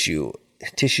tissue issue.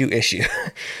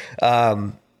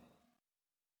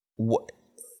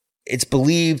 It's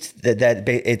believed that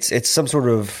it's some sort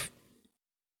of,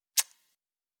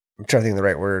 I'm trying to think of the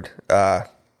right word,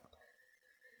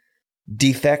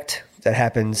 defect that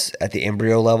happens at the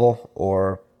embryo level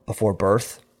or before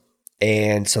birth.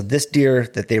 And so this deer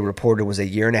that they reported was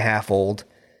 1.5 years old.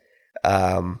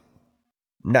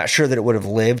 Not sure that it would have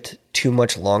lived too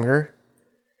much longer,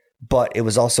 but it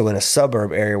was also in a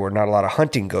suburb area where not a lot of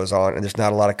hunting goes on and there's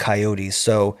not a lot of coyotes.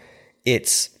 So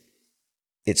its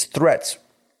threats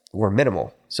were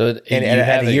minimal. So and you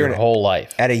had it your whole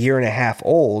life. At 1.5 years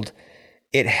old,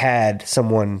 it had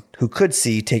someone who could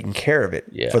see taking care of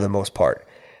it for the most part.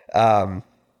 The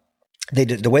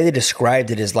way they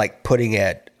described it is like putting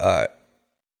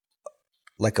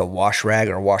like a wash rag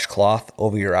or a washcloth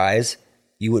over your eyes.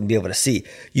 You wouldn't be able to see.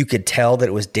 You could tell that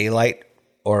it was daylight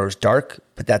or it was dark,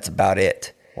 but that's about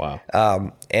it. Wow.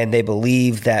 And they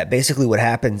believe that basically what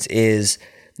happens is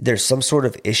there's some sort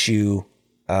of issue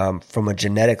from a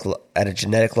genetic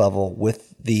level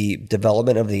with the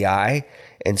development of the eye,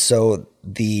 and so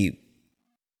the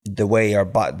way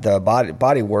the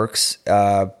body works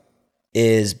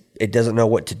is it doesn't know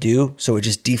what to do, so it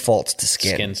just defaults to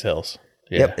skin cells.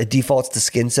 Yeah. Yep, it defaults to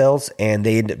skin cells, and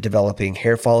they end up developing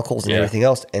hair follicles and everything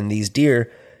else. And these deer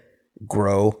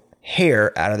grow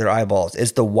hair out of their eyeballs.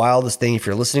 It's the wildest thing. If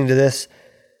you're listening to this,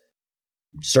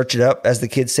 search it up, as the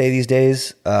kids say these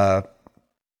days.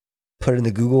 Put it in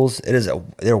the Googles.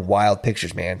 They're wild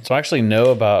pictures, man. So I actually know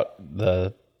about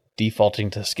the defaulting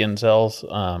to skin cells.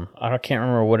 I can't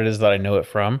remember what it is that I know it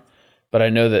from, but I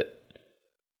know that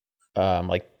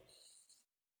like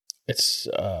it's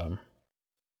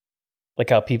like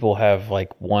how people have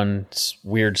like one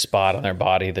weird spot on their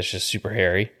body that's just super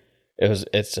hairy.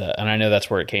 And I know that's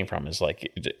where it came from. Is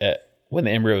like when the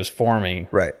embryo is forming.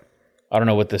 Right. I don't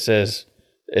know what this is.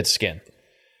 It's skin.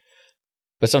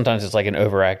 But sometimes it's like an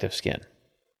overactive skin.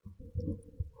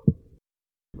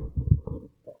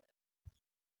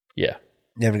 Yeah.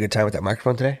 You having a good time with that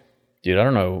microphone today? Dude, I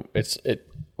don't know.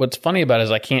 What's funny about it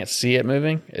is I can't see it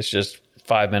moving. It's just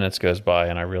 5 minutes goes by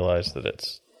and I realize that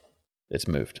it's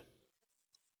moved.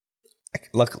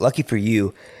 Lucky for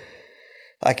you,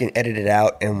 I can edit it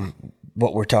out, and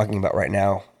what we're talking about right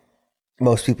now,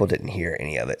 most people didn't hear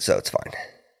any of it, so it's fine.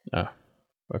 Oh,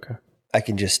 okay. I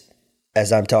can just,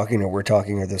 as I'm talking or we're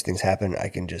talking or those things happen, I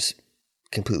can just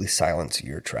completely silence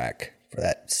your track for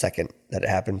that second that it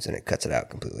happens, and it cuts it out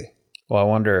completely. Well, I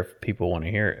wonder if people want to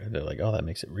hear it. They're like, oh, that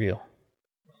makes it real.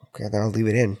 Okay, then I'll leave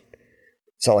it in.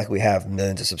 It's not like we have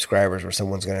millions of subscribers where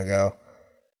someone's going to go,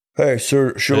 hey,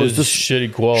 sir, sure was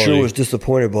shitty quality. Sure was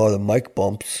disappointed by the mic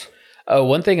bumps. Oh,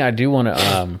 one thing I do want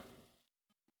to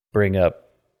bring up,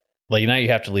 like now you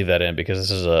have to leave that in because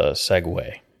this is a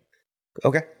segue.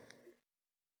 Okay.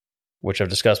 Which I've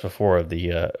discussed before of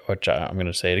the, which I'm going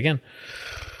to say it again.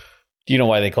 Do you know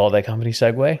why they call that company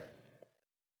Segway?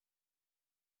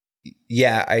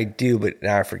 Yeah, I do, but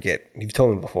now I forget. You've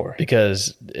told me before.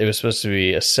 Because it was supposed to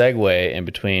be a segue in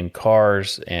between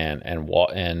cars and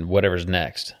whatever's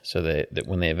next. So that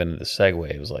when they invented the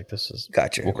Segway, it was like, this is,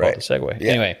 gotcha. We'll call it the Segway.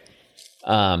 Yeah.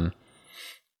 Anyway,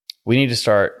 we need to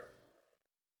start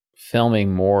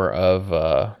filming more of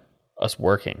us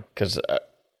working because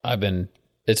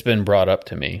it's been brought up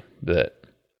to me that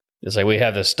it's like we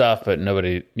have this stuff, but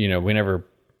nobody, we never.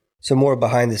 So more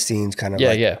behind the scenes kind of.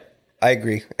 Yeah, yeah. I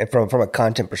agree. And from a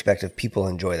content perspective, people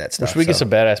enjoy that stuff. We get some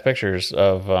badass pictures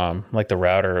of like the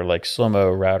router, like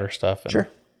slow-mo router stuff. Sure.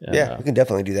 Yeah, we can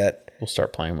definitely do that. We'll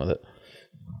start playing with it.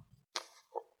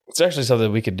 It's actually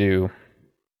something we could do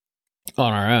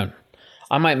on our own.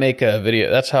 I might make a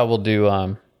video. That's how we'll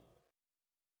do.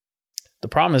 The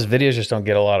problem is videos just don't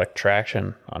get a lot of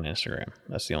traction on Instagram.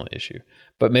 That's the only issue.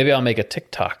 But maybe I'll make a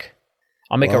TikTok.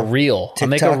 I'll make a reel. TikTok? I'll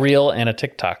make a reel and a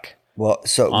TikTok. Well,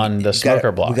 so on the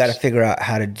smoker blocks. We got to figure out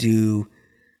how to do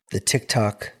the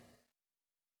TikTok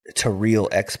to reel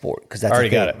export because that's already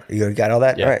got it. You already got all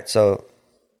that? Yeah. All right. So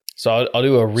I'll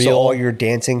do a reel. So all your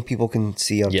dancing people can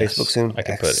see on Facebook soon? I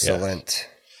can Excellent. Put it, yeah.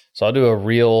 So I'll do a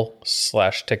reel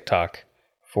 / TikTok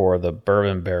for the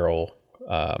bourbon barrel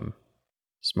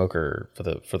smoker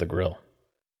for the grill.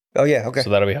 Oh yeah, okay. So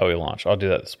that'll be how we launch. I'll do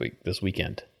that this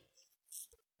weekend.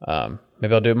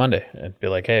 Maybe I'll do it Monday and be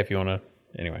like, hey, if you want to.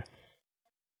 Anyway.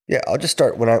 Yeah, I'll just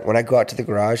start when I go out to the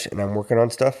garage and I'm working on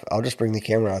stuff. I'll just bring the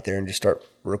camera out there and just start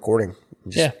recording.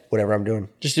 Whatever I'm doing.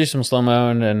 Just do some slow mo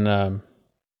and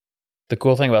the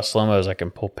cool thing about slow mo is I can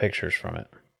pull pictures from it.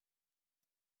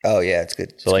 Oh yeah, it's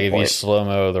good. So if you slow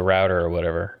mo the router or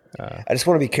whatever. I just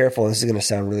want to be careful. And this is going to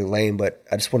sound really lame, but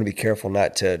I just want to be careful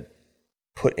not to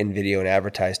put in video and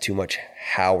advertise too much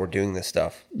how we're doing this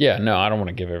stuff. Yeah, no, I don't want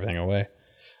to give everything away.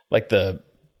 Like the.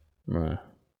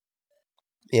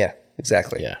 Yeah,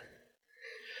 exactly. Yeah.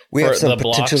 We have some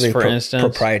potentially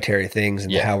proprietary things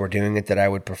in how we're doing it that I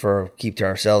would prefer keep to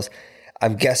ourselves.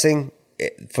 I'm guessing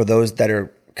for those that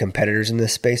are competitors in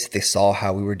this space, if they saw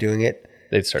how we were doing it,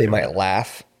 they might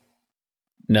laugh.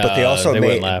 No, but they also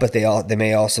they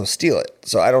may also steal it.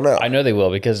 So I don't know. I know they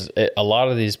will because a lot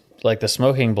of these, like the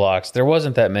smoking blocks, there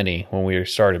wasn't that many when we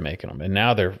started making them, and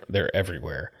now they're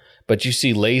everywhere. But you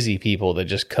see lazy people that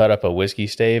just cut up a whiskey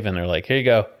stave and they're like, "Here you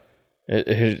go."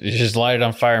 You just light it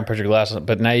on fire and put your glass on.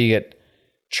 But now you get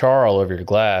char all over your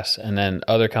glass. And then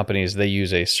other companies, they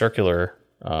use a circular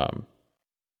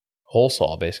hole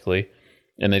saw, basically.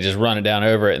 And they just run it down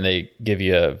over it and they give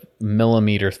you a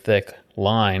millimeter thick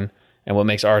line. And what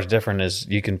makes ours different is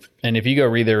and if you go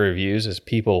read their reviews, is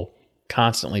people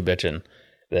constantly bitching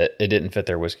that it didn't fit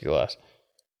their whiskey glass.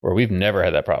 Where we've never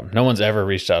had that problem. No one's ever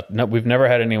reached out. No, we've never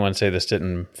had anyone say this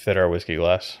didn't fit our whiskey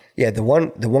glass. Yeah, the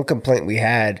one complaint we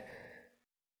had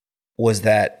was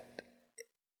that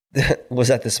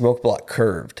the smoke block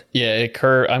curved. Yeah, it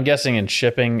curved. I'm guessing in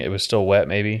shipping it was still wet,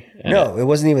 maybe. No, it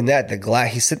wasn't even that. The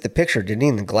glass. He sent the picture. Didn't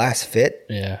even the glass fit?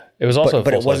 Yeah, it was also,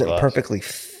 but it wasn't perfectly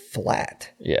flat.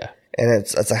 Yeah, and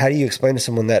it's like, how do you explain to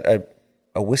someone that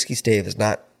a whiskey stave is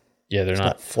not? Yeah, they're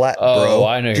not flat, bro. Oh,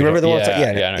 I know. Do you remember the one?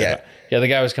 Yeah. The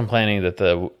guy was complaining that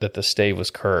the stave was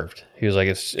curved. He was like,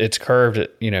 it's curved.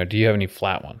 Do you have any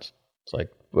flat ones? It's like,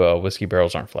 well, whiskey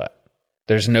barrels aren't flat.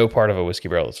 There's no part of a whiskey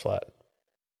barrel that's flat.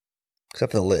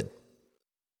 Except for the lid.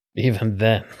 Even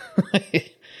then.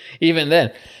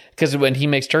 Because when he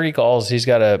makes turkey calls,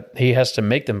 he has to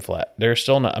make them flat. They're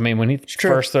still not, when he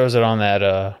first throws it on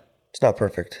that... it's not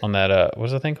perfect. On that,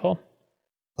 what's the thing called?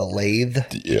 A lathe?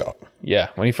 Yeah. Yeah,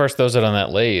 when he first throws it on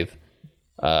that lathe,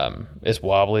 it's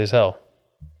wobbly as hell.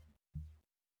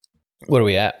 What are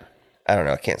we at? I don't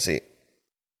know. I can't see.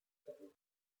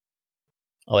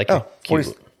 I like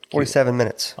 47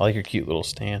 minutes. I like your cute little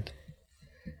stand.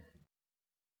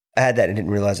 I had that and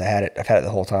didn't realize I had it. I've had it the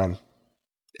whole time.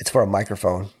 It's for a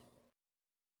microphone.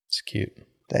 It's cute.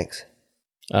 Thanks.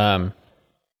 So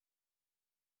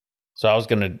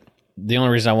the only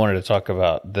reason I wanted to talk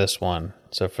about this one,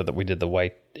 we did the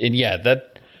white, and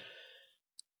that,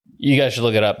 you guys should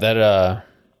look it up. That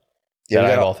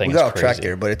eyeball thing is crazy. We got off track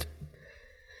there, but it's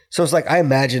like, I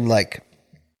imagine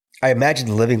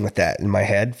living with that in my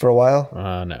head for a while.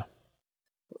 No.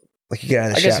 Like you get out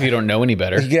of the shower. I guess if you don't know any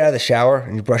better. Like you get out of the shower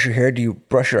and you brush your hair, do you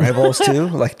brush your eyeballs too?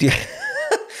 Like, do you...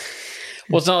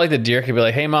 Well, it's not like the deer could be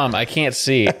like, hey, Mom, I can't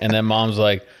see. And then Mom's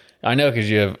like, I know because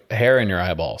you have hair in your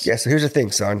eyeballs. Yeah, so here's the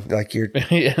thing, son. Like you got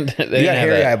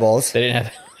hairy eyeballs. They didn't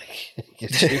have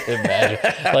Could you imagine?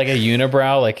 Like a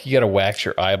unibrow, like you got to wax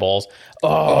your eyeballs.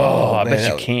 Oh, I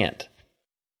bet you can't.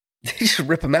 You should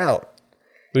rip them out.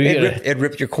 It'd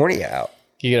rip your cornea out.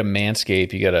 You got to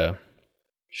manscape. You got to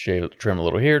trim a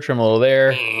little here, trim a little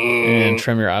there, and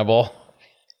trim your eyeball.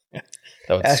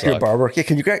 That would Ask suck. your barber. Yeah,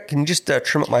 can you just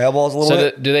trim up my eyeballs a little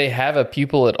bit? Do they have a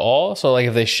pupil at all? So like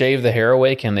if they shave the hair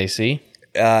away, can they see?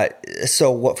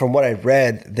 From what I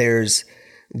read, there's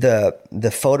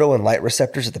the photo and light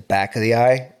receptors at the back of the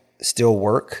eye still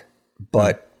work,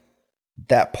 but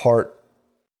that part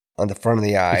on the front of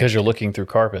the eye, because you're looking through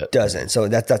carpet, doesn't. So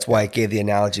that's why I gave the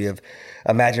analogy of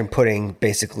imagine putting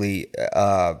basically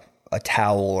a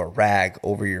towel or rag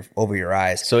over your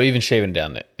eyes. So even shaving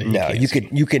down it,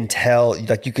 you can tell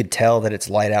that it's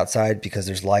light outside because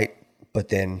there's light, but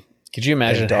then could you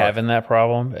imagine having that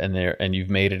problem and you've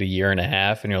made it a year and a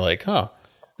half and you're like, huh,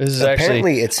 this is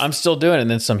apparently I'm still doing it, and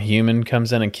then some human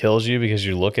comes in and kills you because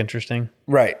you look interesting.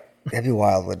 Right. That'd be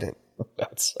wild, wouldn't it?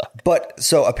 That sucks. But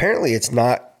so apparently it's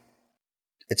not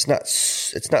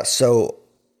so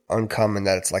uncommon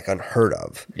that it's like unheard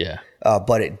of. Yeah.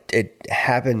 But it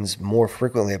happens more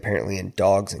frequently apparently in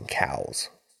dogs and cows.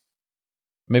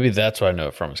 Maybe that's what I know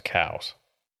it from is cows.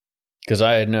 Because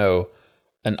I know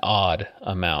an oddly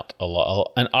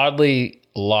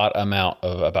lot amount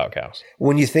about cows.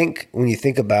 When you think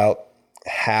about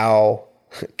how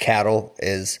cattle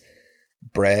is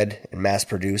bred and mass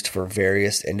produced for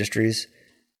various industries,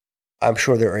 I'm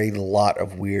sure there are a lot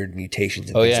of weird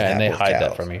mutations. And they hide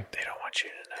that from you. They don't want you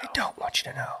to know. They don't want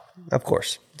you to know. Of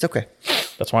course, it's okay.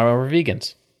 That's why we're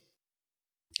vegans.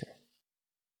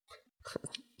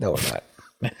 No, we're not.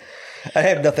 I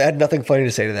had nothing funny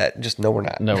to say to that. Just no, we're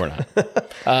not. No, we're not.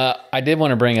 I did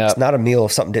want to bring up. It's not a meal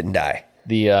if something didn't die.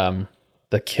 The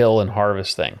kill and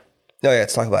harvest thing. Oh yeah,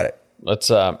 let's talk about it.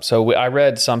 I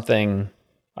read something.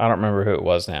 I don't remember who it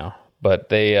was now, but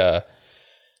it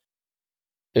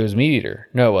was Meat Eater.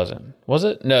 No, it wasn't. Was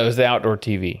it? No, it was the Outdoor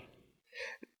TV.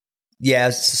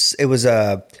 Yeah, it was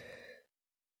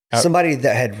somebody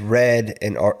that had read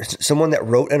someone that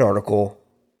wrote an article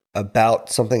about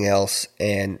something else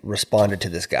and responded to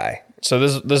this guy. So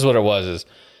this is what it was, is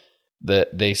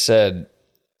that they said,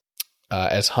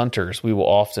 as hunters, we will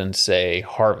often say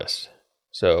harvest.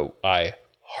 So I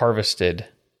harvested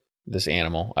this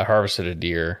animal. I harvested a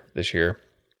deer this year,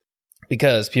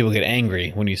 because people get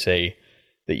angry when you say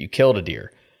that you killed a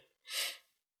deer.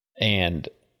 And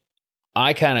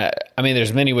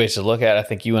there's many ways to look at it. I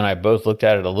think you and I both looked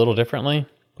at it a little differently,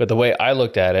 but the way I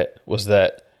looked at it was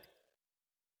that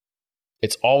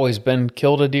it's always been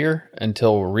killed a deer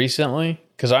until recently.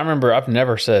 Because I remember I've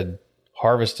never said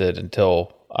harvested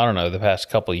until, I don't know, the past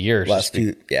couple of years.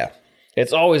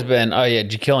 It's always been, oh yeah,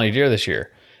 did you kill any deer this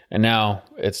year? And now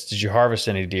it's, did you harvest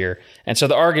any deer? And so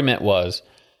the argument was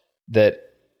that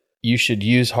you should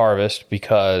use harvest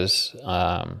because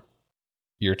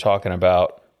you're talking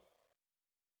about,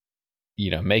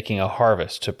 making a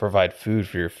harvest to provide food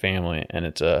for your family, and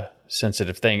it's a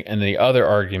sensitive thing. And the other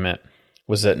argument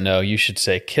was that no, you should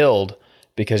say killed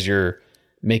because you're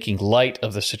making light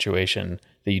of the situation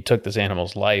that you took this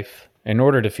animal's life in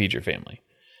order to feed your family.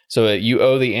 So you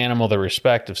owe the animal the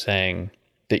respect of saying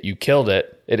that you killed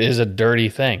it. It is a dirty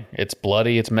thing. It's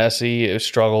bloody, it's messy, it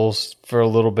struggles for a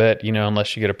little bit,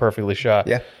 unless you get it perfectly shot.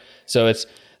 Yeah. So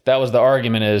that was the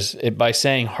argument, is by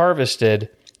saying harvested,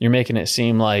 you're making it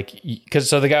seem like,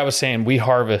 so the guy was saying we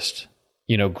harvest,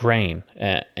 grain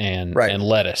and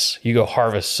lettuce. You go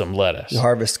harvest some lettuce. You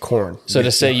harvest corn. So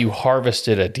to say you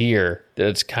harvested a deer,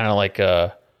 it's kind of like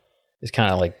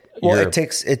well, it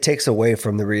takes away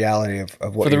from the reality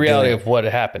of what. For the reality of what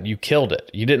happened, you killed it.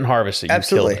 You didn't harvest it. You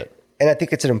Absolutely. Killed it. And I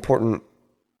think it's an important.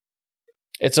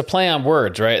 It's a play on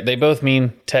words, right? They both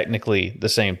mean technically the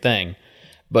same thing,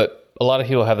 but a lot of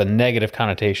people have a negative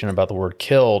connotation about the word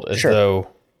killed, as though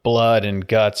blood and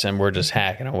guts and we're just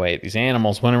hacking away at these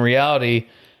animals, when in reality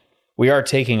we are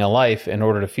taking a life in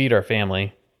order to feed our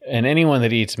family. And anyone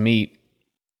that eats meat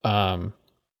that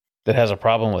has a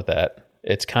problem with that,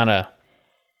 it's kind of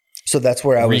so that's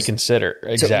where I reconsider.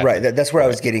 Exactly. So, right. That's where I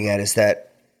was getting at, is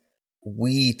that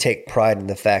we take pride in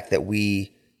the fact that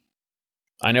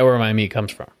I know where my meat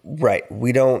comes from. Right.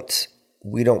 We don't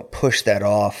push that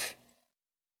off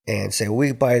and say,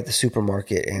 we buy at the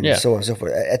supermarket and so on and so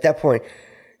forth. At that point,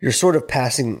 you're sort of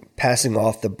passing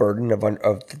off the burden of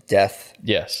the death,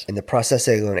 yes, and the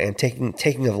processing and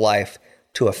taking of life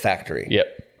to a factory. Yep.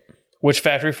 Which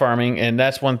factory farming, and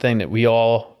that's one thing that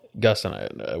Gus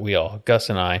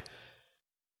and I,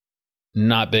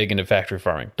 not big into factory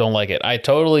farming. Don't like it. I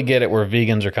totally get it where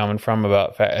vegans are coming from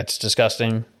about it's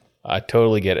disgusting. I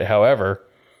totally get it. However,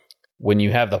 when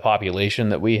you have the population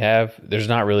that we have, there's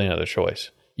not really another choice.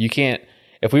 You can't,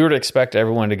 if we were to expect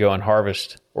everyone to go and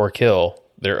harvest or kill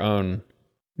their own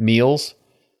meals,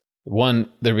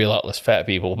 one, there'd be a lot less fat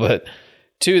people, but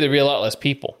two, there'd be a lot less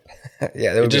people.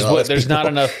 Yeah, there would be a lot less there's people. not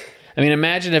enough. I mean,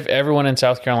 imagine if everyone in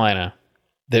South Carolina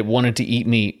that wanted to eat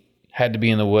meat had to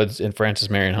be in the woods in Francis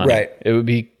Marion hunting. Right.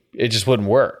 It just wouldn't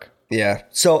work. Yeah.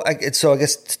 So I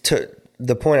guess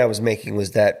the point I was making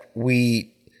was that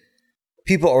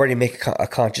people already make a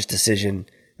conscious decision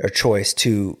or choice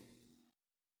to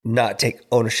not take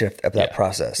ownership of that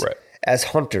process. Right. As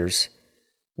hunters,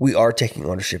 we are taking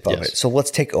ownership of it. So let's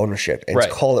take ownership and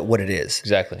call it what it is.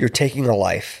 Exactly. You're taking a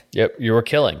life. Yep. You're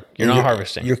killing. You're not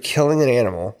harvesting. You're killing an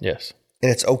animal. Yes.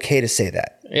 And it's okay to say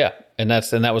that. Yeah. And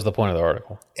that was the point of the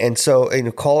article. And so,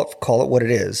 call it what it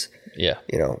is. Yeah.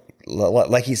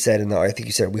 Like he said I think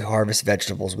you said, we harvest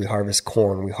vegetables, we harvest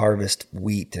corn, we harvest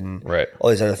wheat, and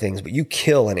all these other things. But you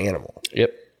kill an animal.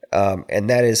 Yep. And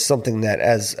that is something that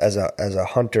as a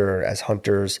hunter, as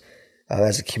hunters,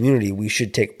 as a community, we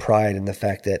should take pride in the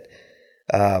fact that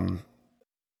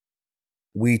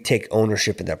we take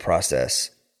ownership in that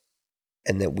process,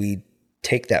 and that we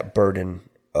take that burden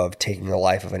of taking the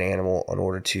life of an animal in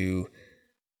order to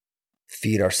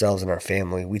feed ourselves and our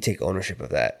family. We take ownership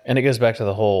of that. And it goes back to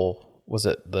the whole, was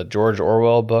it the George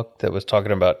Orwell book that was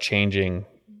talking about changing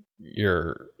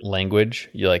your language?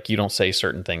 You don't say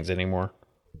certain things anymore.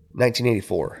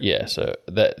 1984. Yeah. So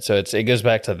it goes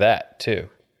back to that too.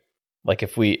 Like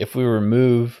if we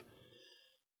remove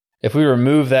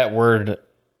that word,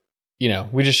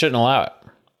 we just shouldn't allow it.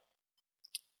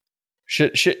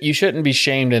 You shouldn't be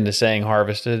shamed into saying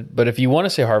harvested, but if you want to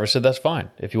say harvested, that's fine.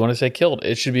 If you want to say killed,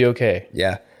 it should be okay.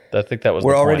 Yeah. I think that was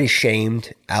We're the already point.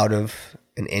 shamed out of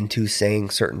and into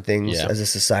saying certain things as a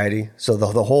society. So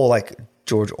the whole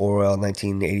George Orwell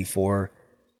 1984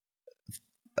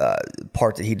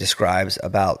 part that he describes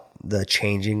about the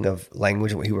changing of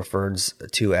language, what he refers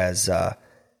to as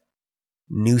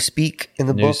newspeak in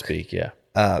the book. Newspeak, yeah.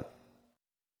 If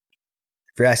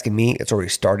you're asking me, it's already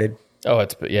started. Oh,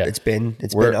 it's been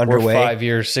underway. We're 5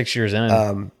 years, 6 years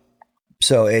in.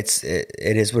 So it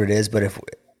is what it is. But if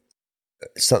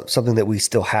something that we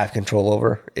still have control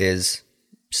over is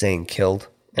saying killed,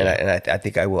 and I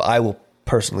think I will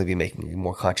personally be making a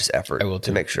more conscious effort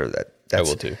to make sure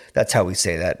that's how we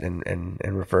say that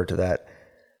and refer to that.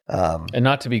 And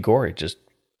not to be gory, just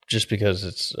because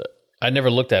it's. I never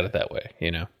looked at it that way,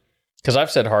 Because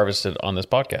I've said harvested on this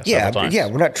podcast. Yeah,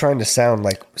 we're not trying to sound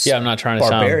like I'm not trying to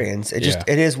barbarians. Sound,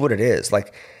 it is what it is.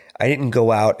 Like I didn't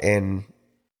go out and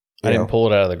I didn't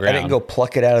pull it out of the ground. I didn't go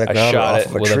pluck it out of the ground. I shot off it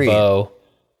of a with tree. a bow,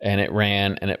 and it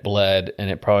ran and it bled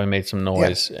and it probably made some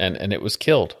noise and it was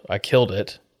killed. I killed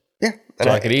it. Yeah,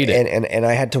 so I could eat it. And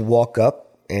I had to walk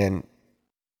up and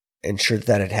ensure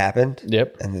that had happened.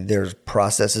 Yep. And there's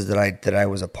processes that I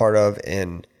was a part of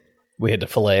in. We had to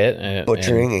fillet it. And,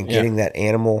 butchering and getting that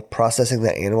animal, processing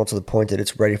that animal to the point that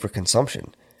it's ready for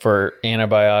consumption. For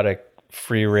antibiotic,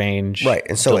 free range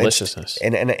and so deliciousness.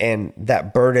 And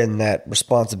that burden, that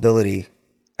responsibility,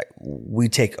 we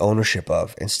take ownership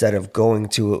of instead of going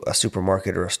to a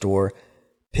supermarket or a store,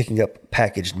 picking up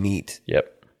packaged meat.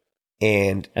 Yep.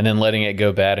 And then letting it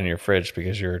go bad in your fridge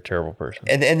because you're a terrible person.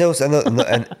 And it's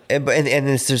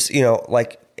just,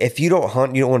 if you don't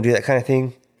hunt, you don't want to do that kind of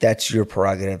thing. That's your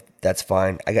prerogative. That's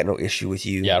fine. I got no issue with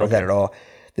you with that at all.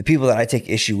 The people that I take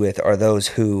issue with are those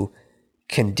who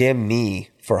condemn me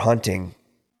for hunting,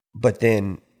 but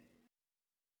then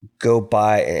go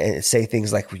buy and say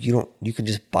things like, you can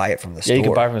just buy it from the store. Yeah, you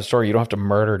can buy it from the store. You don't have to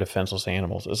murder defenseless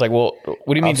animals. It's like, well,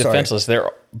 what do you mean defenseless?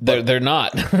 They're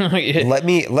not. Let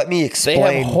me explain.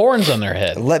 They have horns on their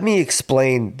head. Let me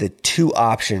explain the two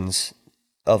options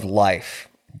of life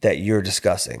that you're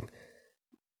discussing.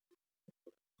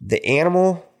 The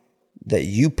animal that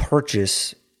you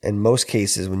purchase, in most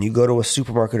cases, when you go to a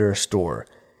supermarket or a store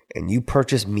and you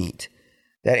purchase meat,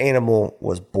 that animal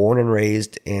was born and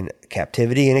raised in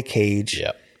captivity in a cage.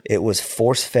 Yep. It was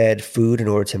force-fed food in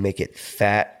order to make it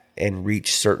fat and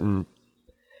reach certain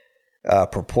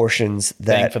proportions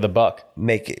that bang for the buck.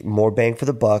 Make it more bang for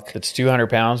the buck. If it's 200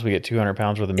 pounds, we get 200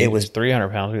 pounds worth of meat. It was 300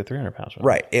 pounds, we get 300 pounds worth.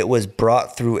 Right. It was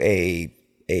brought through a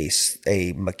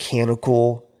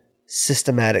mechanical,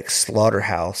 systematic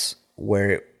slaughterhouse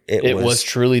where it was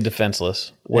truly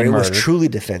defenseless. Where it was truly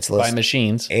defenseless by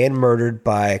machines and murdered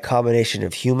by a combination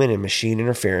of human and machine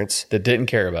interference that didn't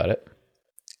care about it.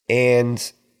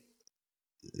 And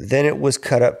then it was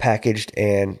cut up, packaged,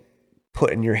 and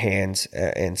put in your hands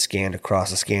and scanned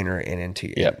across a scanner and into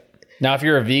you. Yep. Now, if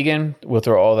you're a vegan, we'll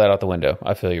throw all that out the window.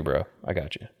 I feel you, bro. I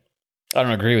got you. I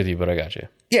don't agree with you, but I got you.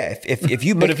 Yeah, if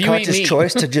you make a conscious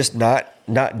choice to just not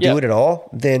do it at all,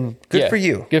 then good for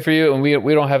you. Good for you. And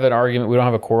we don't have an argument. We don't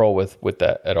have a quarrel with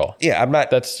that at all. Yeah, I'm not.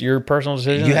 That's your personal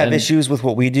decision. You have issues with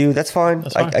what we do. That's fine.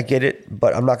 I get it,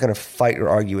 but I'm not going to fight or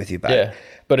argue with you about it.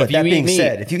 But if that being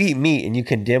said, if you eat meat and you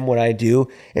condemn what I do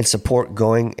and support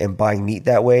going and buying meat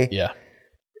that way,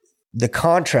 the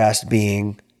contrast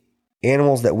being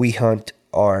animals that we hunt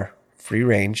are free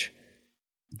range.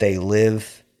 They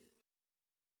live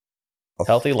a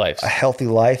healthy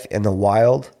life in the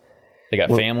wild. They got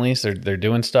families. They're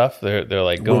doing stuff. They're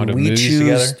like going to movies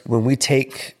together. When we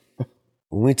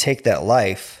take that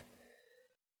life,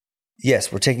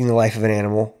 yes, we're taking the life of an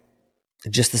animal,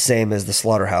 just the same as the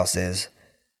slaughterhouse is.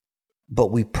 But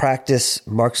we practice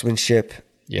marksmanship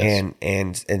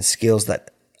and skills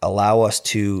that allow us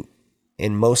to,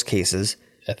 in most cases,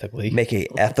 ethically make a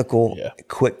ethical,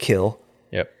 quick kill.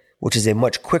 Yep. Which is a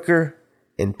much quicker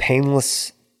and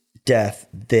painless death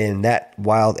than that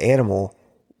wild animal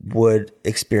would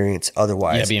experience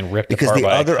otherwise. Yeah, being ripped apart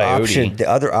by a coyote. The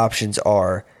other options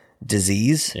are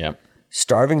disease,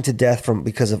 starving to death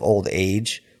because of old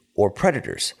age, or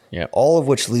predators. All of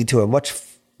which lead to a much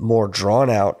more drawn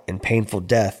out and painful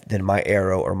death than my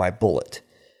arrow or my bullet.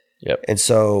 And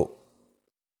so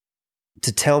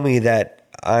to tell me that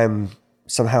I'm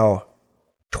somehow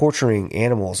torturing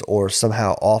animals or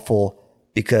somehow awful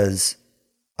because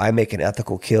I make an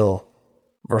ethical kill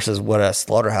versus what a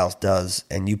slaughterhouse does,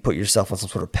 and you put yourself on some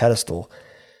sort of pedestal.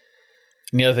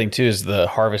 And the other thing too is the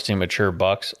harvesting mature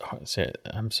bucks.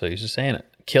 I'm so used to saying it.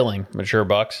 Killing mature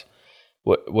bucks.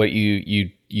 What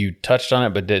you touched on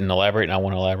it but didn't elaborate, and I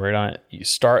want to elaborate on it.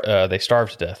 They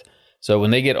starve to death. So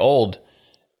when they get old,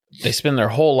 they spend their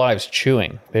whole lives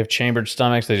chewing. They have chambered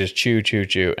stomachs. They just chew,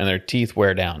 and their teeth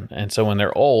wear down. And so when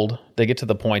they're old, they get to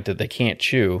the point that they can't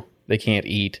chew, they can't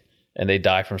eat, and they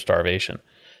die from starvation.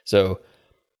 So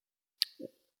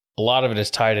a lot of it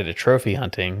is tied into trophy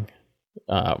hunting.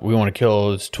 We want to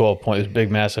kill this 12-point, this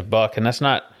big, massive buck. And that's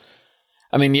not,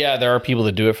 I mean, yeah, there are people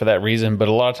that do it for that reason. But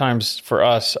a lot of times for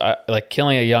us, like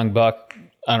killing a young buck,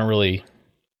 not really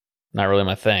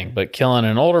my thing. But killing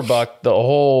an older buck, the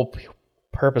whole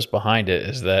purpose behind it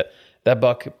is that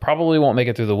buck probably won't make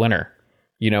it through the winter.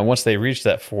 You know, once they reach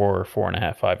that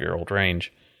 4.5, 5-year-old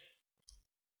range.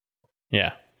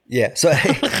 Yeah. Yeah. So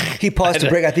he paused to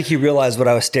break. I think he realized what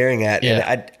I was staring at. Yeah.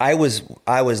 And I was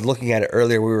looking at it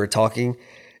earlier. We were talking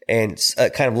and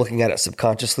kind of looking at it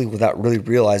subconsciously without really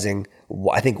realizing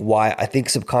I think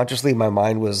subconsciously my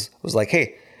mind was like,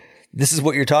 hey, this is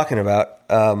what you're talking about.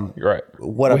 You're right.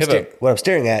 What I'm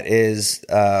staring at is,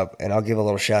 and I'll give a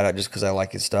little shout out just because I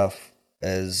like his stuff,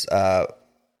 is a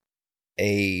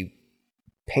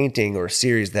painting or a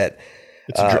series that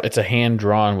it's a hand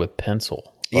drawn with pencil.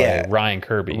 Ryan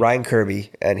Kirby,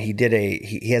 and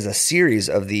he has a series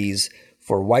of these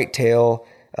for whitetail,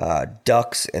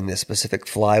 ducks, and the specific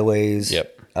flyways.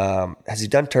 Has he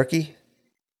done turkey?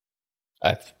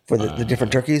 For the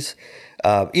different turkeys?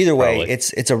 Either way, probably.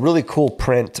 It's a really cool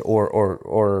print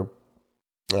or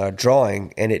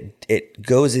drawing, and it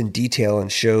goes in detail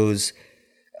and shows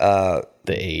the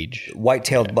age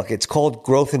white-tailed buck. It's called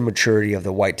Growth and Maturity of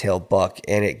the White-tailed Buck,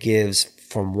 and it gives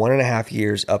from 1.5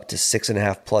 years up to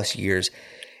 6.5 plus years.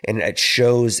 And it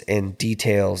shows and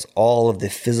details all of the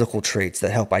physical traits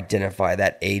that help identify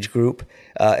that age group,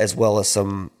 as well as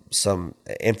some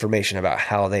information about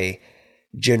how they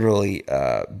generally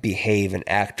behave and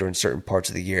act during certain parts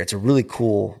of the year. It's a really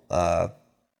cool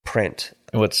print.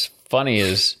 And what's funny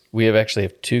is we actually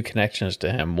have two connections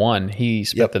to him. One, he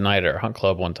spent the night at our hunt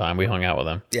club one time. We hung out with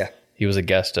him. Yeah. He was a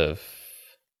guest of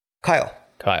Kyle.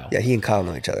 Yeah, he and Kyle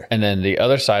know each other. And then the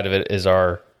other side of it is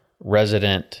our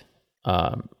resident,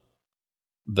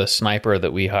 the sniper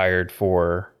that we hired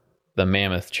for the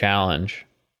Mammoth Challenge.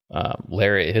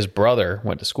 Larry, his brother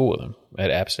went to school with him at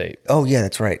App State. Oh, yeah,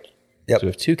 that's right. Yep. So we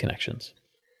have two connections.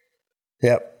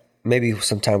 Yep. Maybe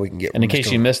sometime we can get. And in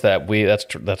case you missed that,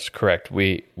 that's correct.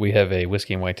 We have a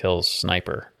Whiskey and Whitetails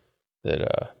sniper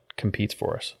that competes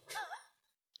for us.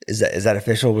 Is that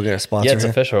official? We're going to sponsor him? Yeah, it's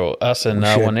official. Us and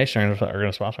One Nation are going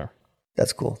to sponsor him.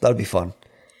 That's cool. That'll be fun.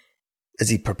 Is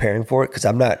he preparing for it? Because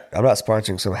I'm not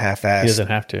sponsoring some half-ass. He doesn't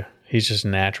have to. He's just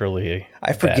naturally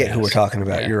I forget badass. Who we're talking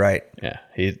about. Yeah. You're right. Yeah.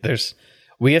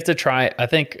 We have to try. I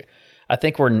think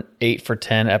we're 8 for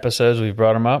 10 episodes. We've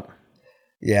brought him up.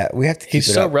 Yeah, we have to keep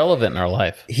He's so relevant in our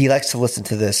life. He likes to listen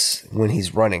to this when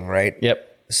he's running, right?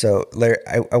 Yep. So, Larry,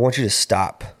 I want you to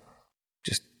stop.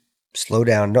 Just slow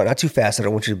down. No, not too fast. I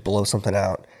don't want you to blow something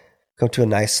out. Come to a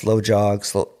nice slow jog.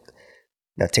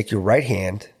 Now take your right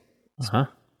hand.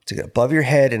 To get above your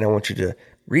head, and I want you to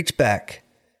reach back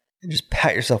and just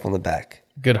pat yourself on the back.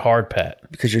 Good hard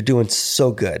pat. Because you're doing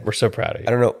so good. We're so proud of you.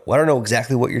 I don't know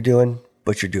exactly what you're doing,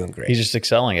 but you're doing great. He's just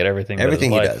excelling at everything.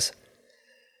 Everything he does.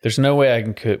 There's no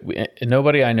way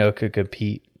nobody I know could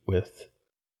compete with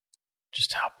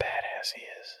just how badass he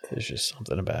is. There's just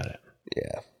something about it.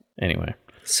 Yeah. Anyway.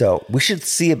 So we should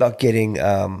see about getting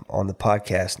on the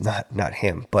podcast, not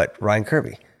him, but Ryan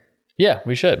Kirby. Yeah,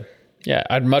 we should. Yeah,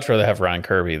 I'd much rather have Ryan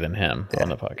Kirby than him on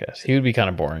the podcast. He would be kind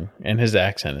of boring, and his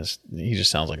accent he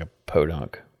just sounds like a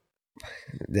podunk.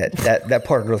 That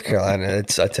part of North Carolina,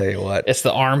 I tell you what, it's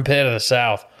the armpit of the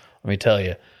South. Let me tell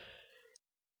you,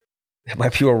 it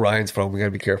might be where Ryan's from. We got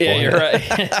to be careful. Yeah, you're right.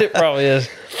 It probably is.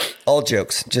 All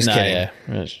jokes, just kidding. Yeah,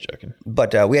 I'm just joking.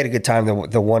 But we had a good time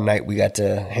the one night we got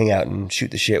to hang out and shoot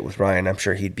the shit with Ryan. I'm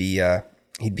sure he'd be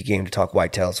game to talk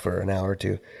whitetails for an hour or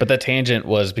two. But that tangent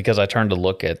was because I turned to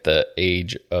look at the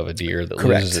age of a deer that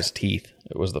loses its teeth.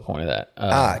 It was the point of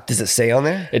that. Does it say on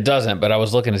there? It doesn't, but I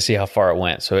was looking to see how far it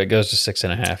went. So it goes to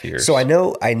 6.5 years. So I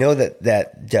know that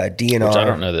DNR. Which I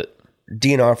don't know that.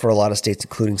 DNR for a lot of states,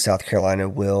 including South Carolina,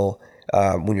 will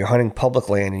when you're hunting public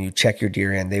land and you check your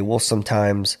deer in, they will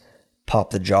sometimes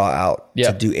pop the jaw out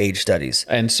to do age studies.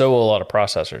 And so will a lot of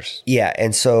processors. Yeah.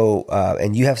 And so,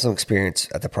 and you have some experience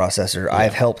at the processor. Yeah.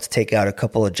 I've helped take out a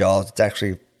couple of jaws. It's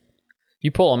actually...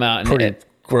 You pull them out and... Pretty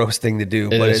gross thing to do.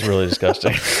 It is really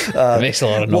disgusting. It makes a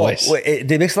lot of noise. Well,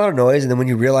 it makes a lot of noise. And then when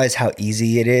you realize how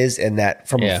easy it is and that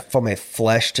from a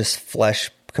flesh to flesh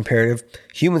comparative,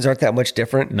 humans aren't that much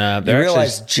different. No, you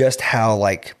realize just how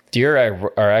deer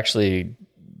are actually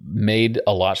made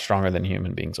a lot stronger than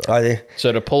human beings are. Are they?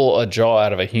 So to pull a jaw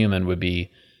out of a human would be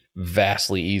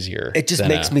vastly easier. It just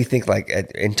makes me think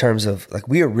in terms of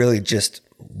we are really just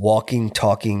walking,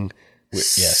 talking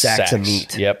sacks of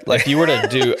meat. Yep. If you were to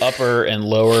do upper and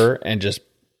lower and just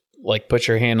put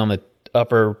your hand on the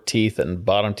upper teeth and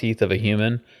bottom teeth of a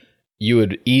human, you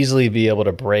would easily be able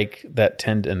to break that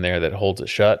tendon there that holds it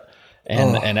shut.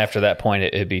 And after that point,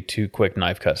 it'd be 2 quick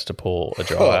knife cuts to pull a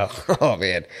jaw out. Oh,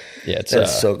 man. Yeah,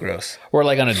 that's so gross. Or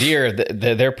on a deer,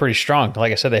 they're pretty strong.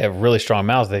 Like I said, they have really strong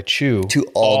mouths. They chew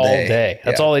all day.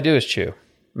 That's all they do is chew. I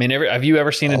mean, have you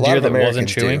ever seen a deer that wasn't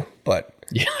chewing? But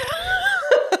yeah.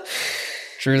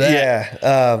 True that.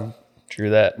 Yeah. True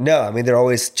that. No, I mean, they're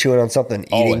always chewing on something,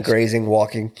 eating, grazing,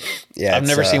 walking. Yeah, I've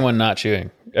never seen one not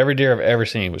chewing. Every deer I've ever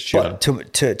seen was chewing.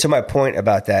 To my point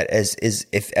about that is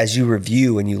if as you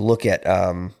review and you look at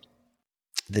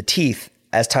the teeth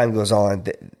as time goes on,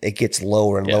 it gets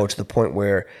lower and lower to the point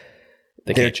where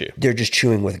they're just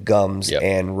chewing with gums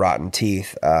and rotten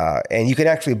teeth. And you can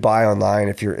actually buy online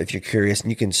if you're curious, and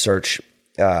you can search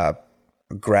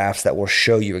graphs that will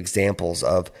show you examples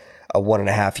of a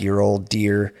 1.5-year-old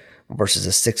deer versus a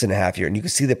 6.5-year, and you can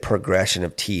see the progression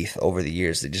of teeth over the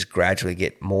years. They just gradually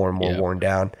get more and more worn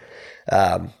down.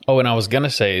 And I was going to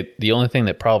say the only thing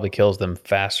that probably kills them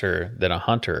faster than a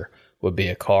hunter would be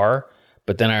a car.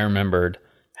 But then I remembered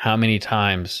how many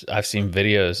times I've seen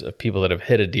videos of people that have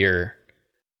hit a deer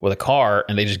with a car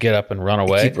and they just get up and run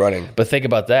away. Keep running. But think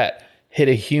about that. Hit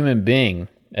a human being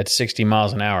at 60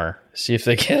 miles an hour. See if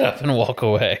they get up and walk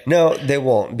away. No, they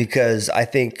won't, because I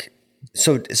think...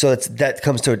 So that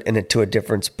comes to a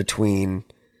difference between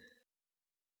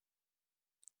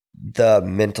the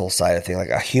mental side of things. Like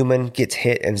a human gets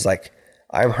hit and is like,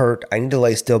 I'm hurt. I need to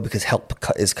lay still because help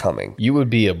is coming. You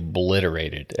would be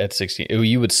obliterated at 60.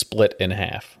 You would split in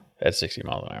half at 60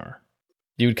 miles an hour.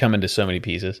 You would come into so many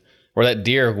pieces. Or that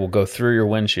deer will go through your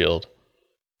windshield,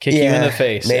 kick you in the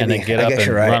face, and then get up and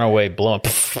run away, blow up.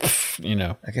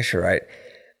 I guess you're right.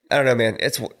 I don't know, man.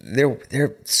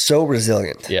 They're so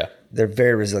resilient. Yeah. They're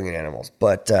very resilient animals,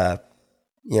 but that's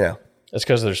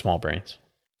because of their small brains.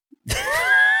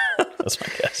 That's my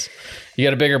guess. You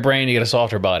got a bigger brain, you get a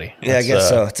softer body. Yeah, I guess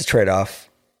so. It's a trade-off.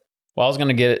 Well, I was going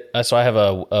to get it. So I have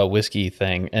a whiskey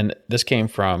thing, and this came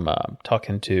from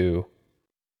talking to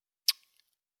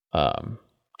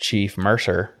Chief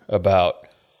Mercer about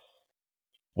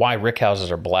why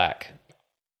rickhouses are black.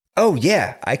 Oh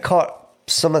yeah, I caught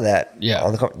some of that. Yeah,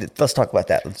 let's talk about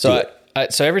that.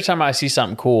 So every time I see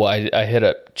something cool, I hit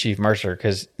up Chief Mercer,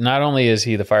 because not only is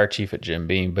he the fire chief at Jim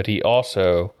Beam, but he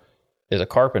also is a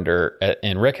carpenter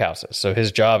in rickhouses. So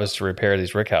his job is to repair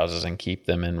these rickhouses and keep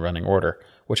them in running order,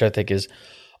 which I think is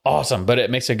awesome. But it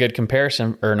makes a good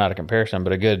comparison, or not a comparison,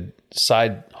 but a good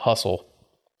side hustle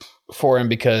for him,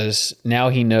 because now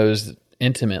he knows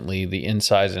intimately the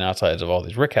insides and outsides of all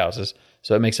these rickhouses.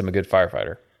 So it makes him a good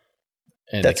firefighter.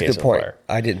 That's a good point.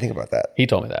 I didn't think about that. He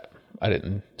told me that. I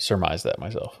didn't surmise that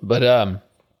myself. But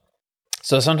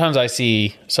so sometimes I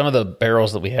see some of the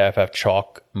barrels that we have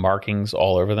chalk markings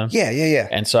all over them. Yeah.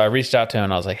 And so I reached out to him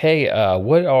and I was like, hey,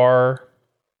 what are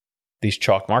these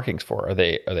chalk markings for? Are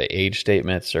they age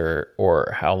statements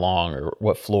or how long or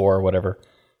what floor or whatever?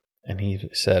 And he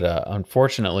said,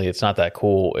 unfortunately, it's not that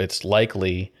cool. It's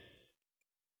likely,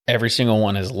 every single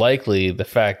one is likely the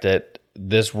fact that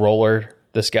this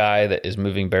guy that is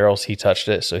moving barrels, he touched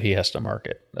it, so he has to mark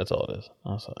it. That's all it is.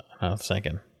 I was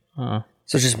thinking.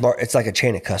 So it's like a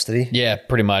chain of custody? Yeah,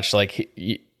 pretty much. Like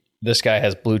this guy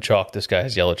has blue chalk, this guy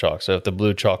has yellow chalk. So if the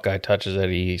blue chalk guy touches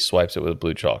it, he swipes it with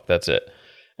blue chalk. That's it.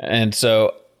 And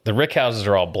so the rick houses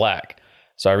are all black.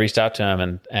 So I reached out to him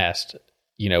and asked,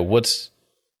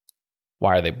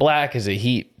 why are they black? Is it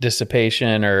heat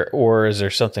dissipation or is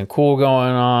there something cool going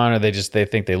on? Or they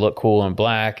think they look cool in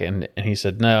black? And he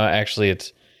said, no, actually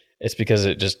it's because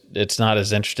it's not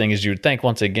as interesting as you would think.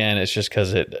 Once again, it's just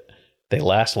because they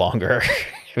last longer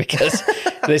because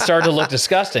they start to look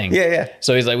disgusting. Yeah.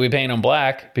 So he's like, we paint them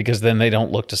black because then they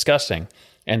don't look disgusting.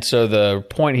 And so the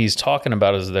point he's talking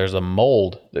about is there's a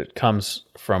mold that comes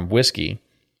from whiskey.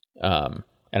 And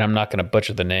I'm not going to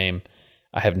butcher the name.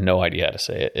 I have no idea how to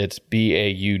say it. It's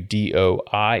Baudonia,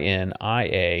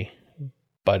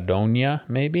 Bodonia,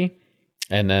 maybe.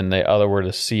 And then the other word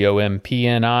is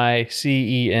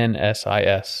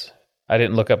Compnicensis. I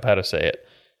didn't look up how to say it,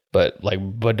 but like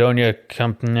Bodonia,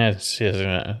 something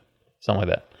like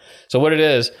that. So what it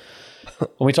is,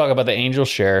 when we talk about the angel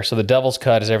share, so the devil's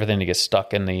cut is everything that gets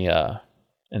stuck in the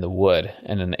wood,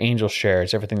 and then the angel share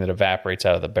is everything that evaporates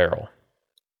out of the barrel.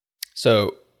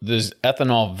 So these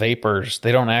ethanol vapors,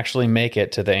 they don't actually make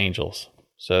it to the angels.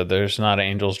 So there's not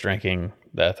angels drinking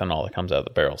the ethanol that comes out of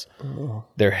the barrels. Oh.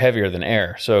 They're heavier than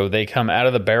air. So they come out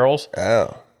of the barrels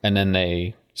and then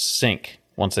they sink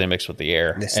once they mix with the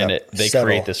air. They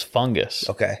create this fungus,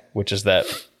 which is that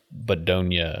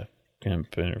Bodonia.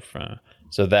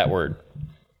 So that word.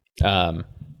 But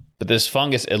this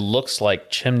fungus, it looks like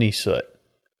chimney soot,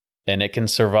 and it can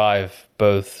survive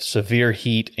both severe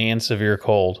heat and severe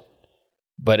cold.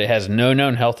 But it has no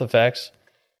known health effects.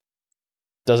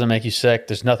 Doesn't make you sick.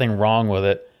 There's nothing wrong with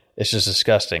it. It's just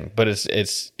disgusting. But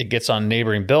it gets on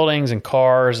neighboring buildings and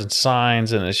cars and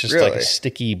signs, and it's just like a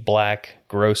sticky black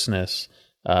grossness.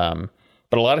 But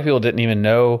a lot of people didn't even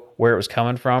know where it was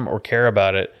coming from or care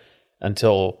about it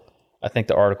until I think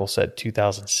the article said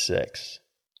 2006.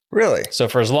 Really? So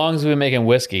for as long as we've been making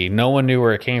whiskey, no one knew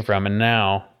where it came from, and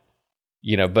now,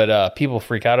 but people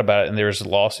freak out about it, and there's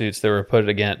lawsuits that were put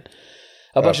against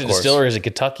a bunch of distilleries in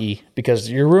Kentucky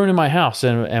because you're ruining my house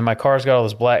and my car's got all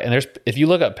this black. And if you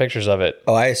look up pictures of it,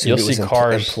 I assume you'll see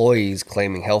employees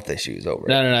claiming health issues over it.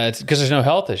 No. It's because there's no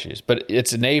health issues, but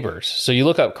it's neighbors. So you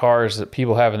look up cars that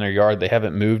people have in their yard, they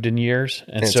haven't moved in years.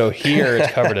 And so here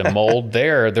it's covered in mold.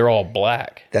 They're all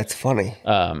black. That's funny.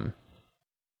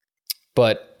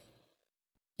 But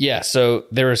yeah, so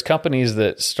there was companies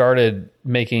that started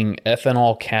making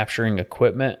ethanol capturing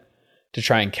equipment to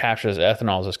try and capture this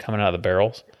ethanol that's coming out of the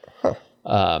barrels.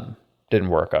 Didn't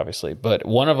work, obviously. But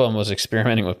one of them was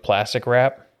experimenting with plastic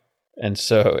wrap. And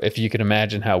so if you can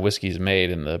imagine how whiskey's made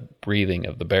in the breathing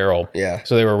of the barrel. Yeah.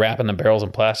 So they were wrapping the barrels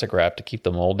in plastic wrap to keep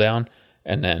the mold down.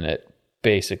 And then it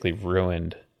basically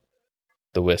ruined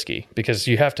the whiskey because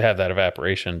you have to have that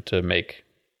evaporation to make...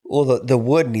 Well, the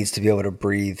wood needs to be able to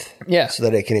breathe. Yeah. So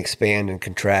that it can expand and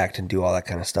contract and do all that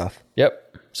kind of stuff.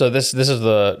 Yep. So this is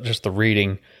just the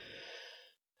reading...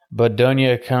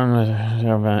 Bodonia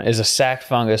is a sac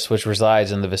fungus which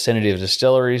resides in the vicinity of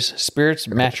distilleries, spirits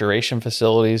maturation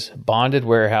facilities, bonded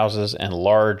warehouses, and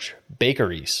large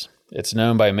bakeries. It's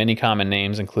known by many common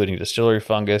names, including distillery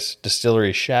fungus,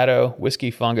 distillery shadow, whiskey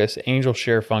fungus, angel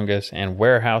share fungus, and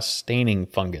warehouse staining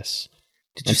fungus.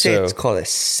 Did you say it's called a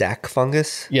sac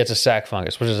fungus? Yeah, it's a sac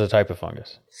fungus, which is a type of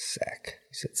fungus. Sac.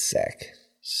 You said sac.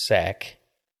 Sac.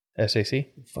 S-A-C?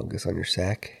 Fungus on your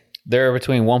sac. There are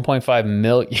between 1.5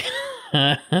 million.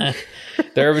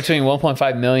 There are between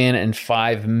 1.5 million and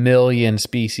 5 million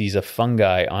species of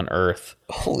fungi on Earth.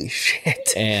 Holy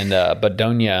shit! And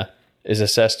Bodonia is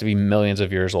assessed to be millions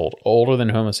of years old, older than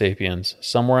Homo sapiens.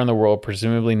 Somewhere in the world,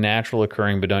 presumably natural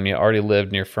occurring Bodonia already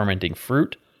lived near fermenting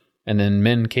fruit, and then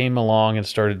men came along and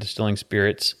started distilling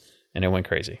spirits, and it went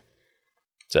crazy.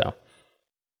 So,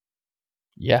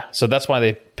 yeah, so that's why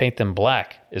they paint them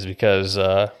black, is because.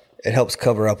 It helps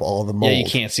cover up all the mold. Yeah, you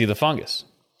can't see the fungus.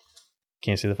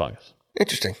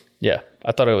 Interesting. Yeah,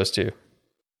 I thought it was too.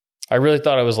 I really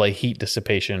thought it was like heat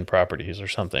dissipation properties or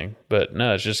something. But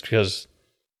no, it's just because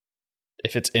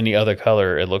if it's any other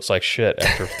color, it looks like shit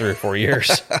after 3 or 4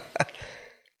 years.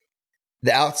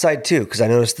 The outside too, because I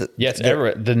noticed that. Yeah, it's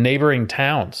everywhere. The neighboring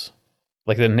towns.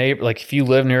 Like if you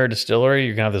live near a distillery,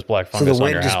 you're going to have this black fungus on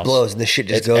your house. So the wind just blows and the shit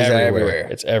just goes everywhere.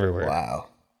 It's everywhere. Wow.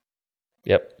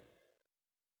 Yep.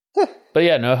 But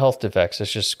yeah, no health defects.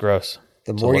 It's just gross.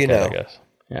 The more you know. I guess.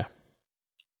 Yeah.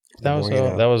 That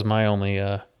was my only...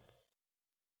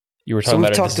 You were talking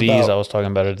about a disease. I was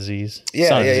talking about a disease. Yeah, it's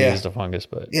not a disease, it's a fungus,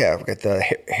 but... Yeah, we've got the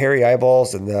hairy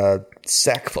eyeballs and the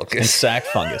sac fungus. And sac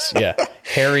fungus, yeah.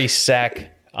 Hairy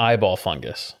sac eyeball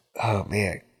fungus. Oh,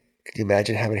 man. Could you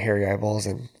imagine having hairy eyeballs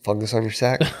and fungus on your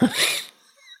sac? That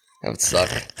would suck.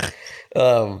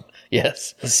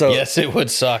 Yes. Yes, it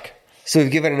would suck. So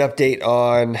we've given an update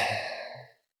on...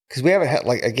 Because we haven't had,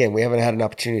 we haven't had an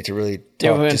opportunity to really talk...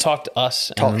 Yeah, we haven't talked to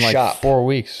us in like 4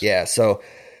 weeks. Yeah, so...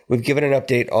 We've given an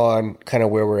update on kind of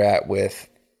where we're at with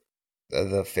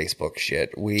the Facebook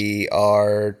shit. We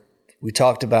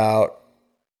talked about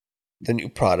the new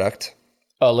product.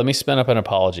 Oh, let me spin up an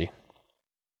apology.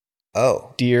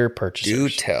 Oh. Dear purchasers. Do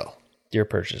tell. Dear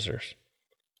purchasers.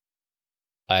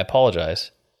 I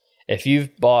apologize. If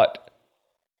you've bought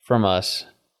from us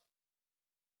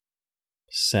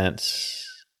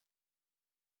since,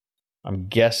 I'm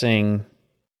guessing,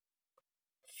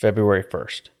 February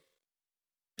 1st.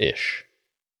 Ish.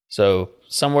 So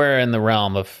somewhere in the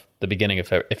realm of the beginning of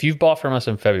February. If you've bought from us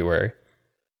in February,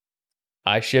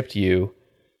 I shipped you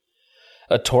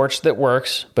a torch that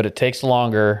works, but it takes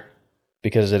longer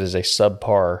because it is a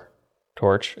subpar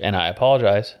torch, and I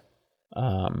apologize.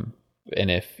 And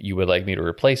if you would like me to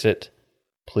replace it,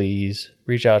 please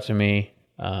reach out to me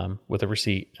with a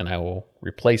receipt, and I will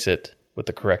replace it with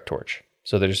the correct torch.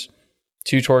 So there's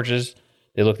 2 torches.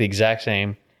 They look the exact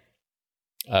same.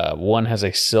 One has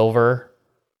a silver,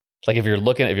 like if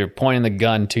you're pointing the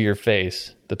gun to your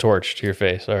face, the torch to your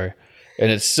face, sorry,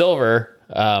 and it's silver,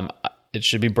 it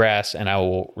should be brass, and I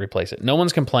will replace it. No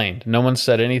one's complained. No one's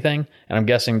said anything, and I'm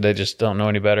guessing they just don't know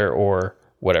any better or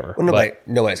whatever. Well,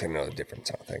 nobody's going to know the difference,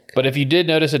 I don't think. But if you did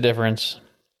notice a difference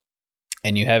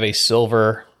and you have a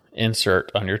silver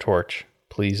insert on your torch,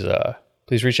 please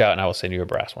reach out and I will send you a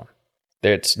brass one.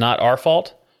 It's not our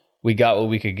fault. We got what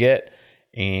we could get,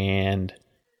 and...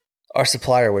 Our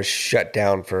supplier was shut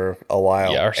down for a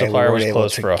while. Yeah, our supplier was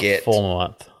closed for a full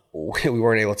month. We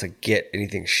weren't able to get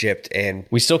anything shipped, and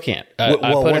we still can't. I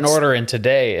put an order in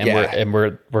today, and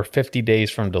we're 50 days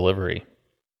from delivery.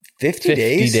 50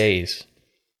 days? 50 days.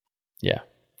 Yeah,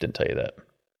 didn't tell you that.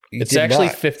 It's actually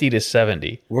 50 to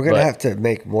 70. We're gonna have to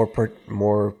make more.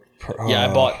 Yeah,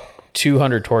 I bought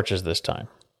 200 torches this time.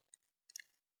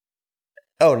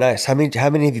 Oh, nice. How many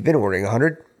have you been ordering?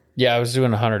 100? Yeah, I was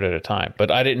doing 100 at a time,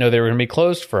 but I didn't know they were going to be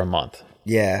closed for a month.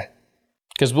 Yeah,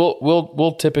 because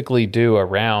we'll typically do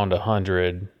around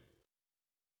 100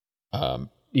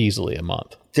 easily a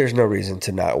month. There's no reason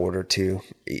to not order 2.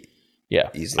 Yeah,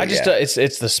 easily.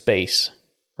 It's the space,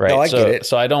 right? No, I get it.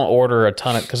 So I don't order a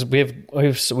ton of, because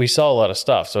we sell a lot of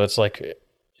stuff. So it's like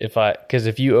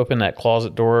if you open that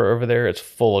closet door over there, it's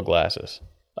full of glasses.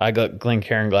 I got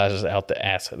Glencairn glasses out the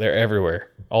ass. They're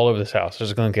everywhere, all over this house.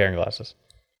 There's Glencairn glasses.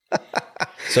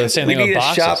 So the same thing with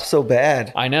boxes. We need a shop so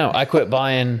bad. I know. I quit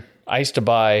buying. I used to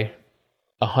buy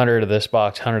 100 of this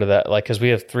box, 100 of that, like, because we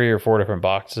have 3 or 4 different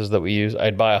boxes that we use.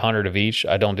 I'd buy 100 of each.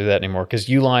 I don't do that anymore because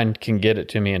Uline can get it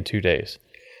to me in 2 days.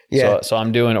 Yeah. So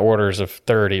I'm doing orders of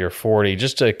 30 or 40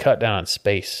 just to cut down on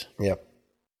space. Yep.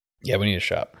 Yeah, we need a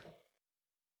shop.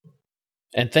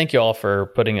 And thank you all for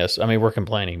putting us. I mean, we're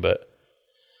complaining, but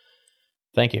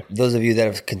thank you. Those of you that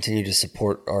have continued to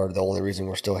support are the only reason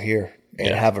we're still here.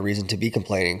 And have a reason to be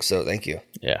complaining, so thank you.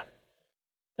 Yeah,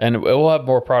 and we'll have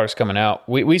more products coming out.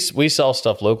 We sell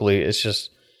stuff locally. It's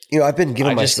just I've been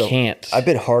I've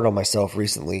been hard on myself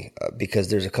recently because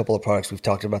there's a couple of products we've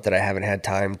talked about that I haven't had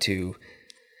time to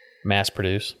mass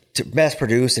produce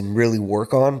and really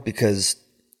work on because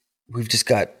we've just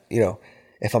got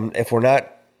if we're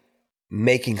not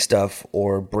making stuff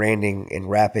or branding and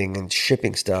wrapping and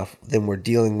shipping stuff, then we're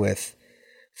dealing with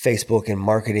Facebook and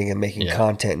marketing and making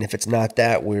content. And if it's not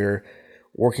that, we're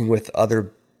working with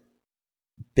other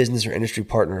business or industry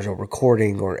partners or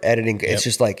recording or editing. Yep. It's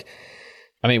just like,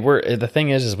 I mean, the thing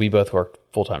is we both work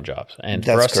full-time jobs, and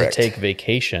for us to take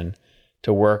vacation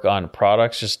to work on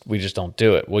products, we just don't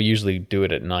do it. We'll usually do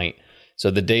it at night.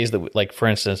 So the days that, like, for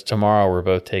instance, tomorrow we're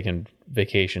both taking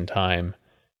vacation time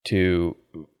to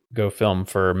go film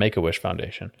for Make-A-Wish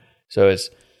Foundation. So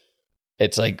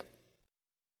it's like,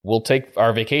 we'll take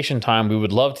our vacation time. We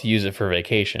would love to use it for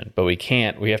vacation, but we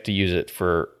can't. We have to use it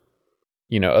for,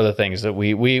 other things that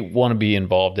we want to be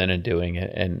involved in and doing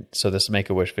it. And so this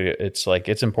Make-A-Wish video, it's like,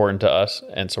 it's important to us.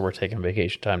 And so we're taking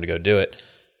vacation time to go do it.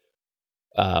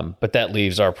 But that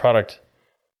leaves our product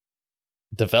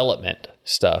development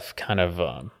stuff kind of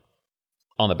on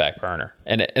the back burner.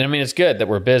 And I mean, it's good that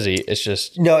we're busy. It's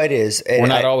just, no, it is. And we're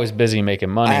not always busy making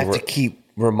money. I have to keep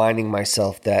reminding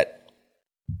myself that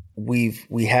we've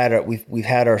had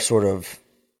our sort of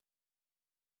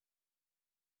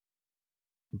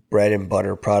bread and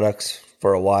butter products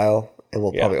for a while, and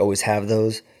we'll probably always have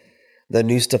those. The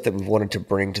new stuff that we wanted to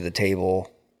bring to the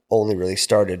table only really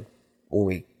started when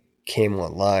we came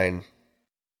online.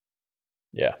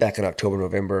 Yeah. Back in October,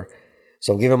 November.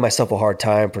 So I'm giving myself a hard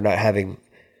time for not having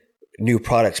new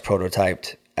products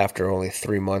prototyped after only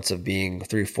 3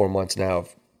 or 4 months now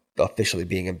of officially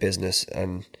being in business.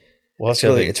 And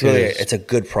it's a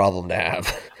good problem to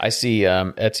have. I see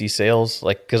Etsy sales,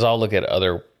 like, because I'll look at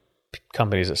other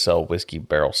companies that sell whiskey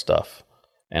barrel stuff,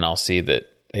 and I'll see that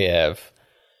they have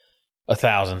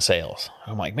 1,000 sales.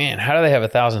 I'm like, man, how do they have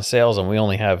 1,000 sales and we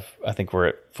only have, I think we're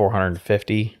at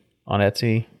 450 on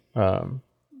Etsy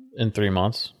in 3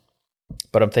 months.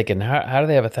 But I'm thinking, how do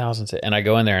they have 1,000 sales? And I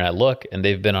go in there and I look, and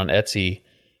they've been on Etsy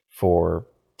for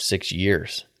 6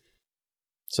 years.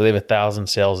 So they have 1,000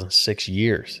 sales in 6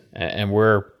 years, and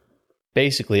we're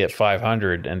basically at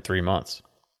 500 in 3 months.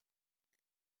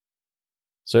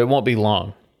 So it won't be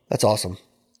long. That's awesome.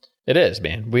 It is,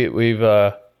 man. We've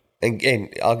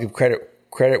and I'll give credit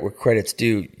where credit's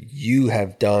due. You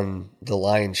have done the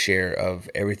lion's share of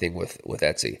everything with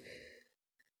Etsy.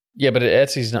 Yeah, but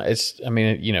Etsy's not.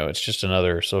 It's just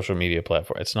another social media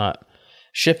platform. It's not.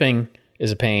 Shipping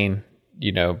is a pain.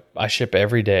 I ship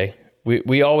every day.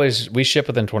 We ship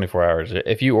within 24 hours.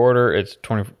 If you order, it's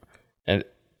 20, and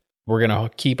we're gonna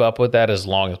keep up with that as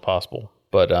long as possible.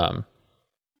 But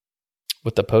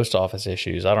with the post office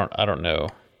issues, I don't know,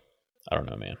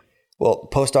 man. Well,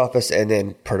 post office and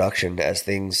then production, if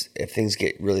things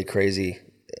get really crazy,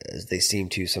 as they seem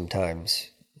to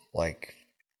sometimes, like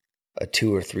a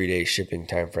 2 or 3 day shipping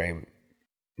time frame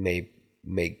may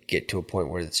get to a point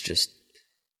where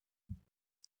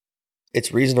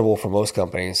it's reasonable for most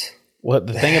companies. Well,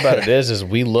 the thing about it is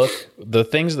the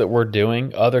things that we're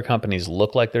doing, other companies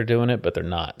look like they're doing it, but they're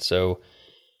not. So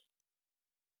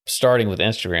starting with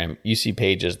Instagram, you see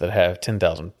pages that have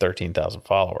 10,000, 13,000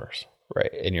 followers,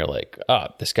 right? And you're like,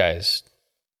 this guy's,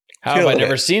 how have I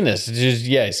never seen this?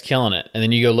 He's killing it. And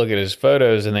then you go look at his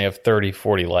photos and they have 30,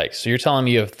 40 likes. So you're telling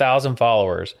me you have 1,000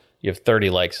 followers, you have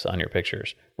 30 likes on your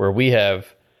pictures, where we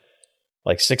have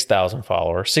like 6,000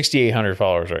 followers, 6,800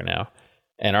 followers right now.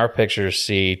 And our pictures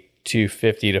see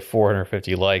 250 to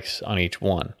 450 likes on each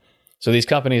one. So these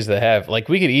companies that have, like,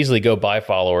 we could easily go buy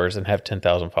followers and have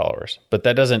 10,000 followers, but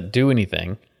that doesn't do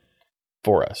anything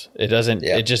for us. It doesn't,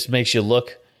 It just makes you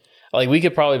look like we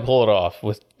could probably pull it off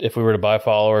if we were to buy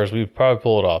followers. We would probably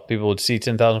pull it off. People would see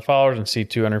 10,000 followers and see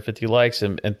 250 likes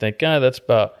and think, that's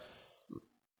about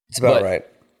right.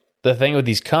 The thing with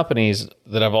these companies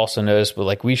that I've also noticed, but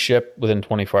like we ship within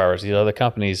 24 hours. These other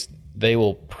companies, they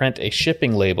will print a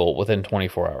shipping label within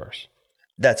 24 hours.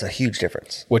 That's a huge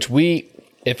difference.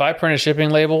 If I print a shipping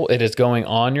label, it is going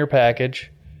on your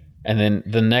package, and then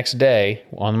the next day,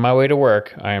 on my way to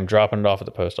work, I am dropping it off at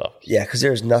the post office. Yeah, because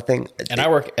there's nothing. And I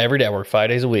work every day. I work 5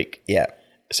 days a week. Yeah.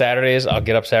 Saturdays, I'll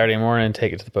get up Saturday morning and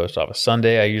take it to the post office.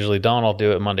 Sunday, I usually don't. I'll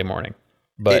do it Monday morning.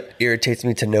 But it irritates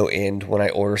me to no end when I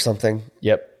order something.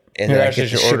 Yep. And then I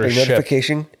get the shipping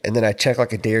notification, and then I check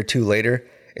like a day or two later,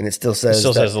 and it still says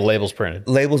the label's printed.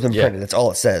 Label's been printed. That's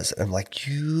all it says. And I'm like,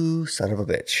 you son of a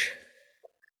bitch.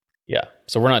 Yeah.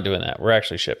 So we're not doing that. We're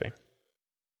actually shipping.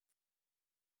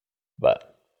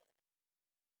 But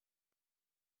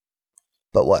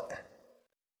what?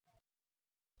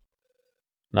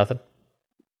 Nothing.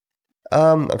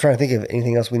 I'm trying to think of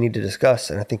anything else we need to discuss,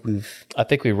 and I think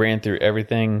we ran through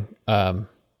everything.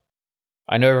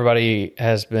 I know everybody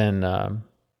has been.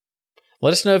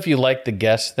 Let us know if you like the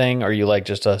guest thing or you like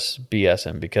just us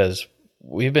BSing, because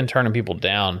we've been turning people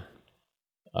down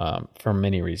for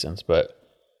many reasons. But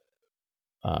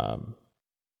I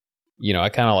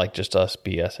kind of like just us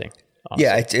BSing. Honestly.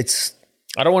 Yeah, it's.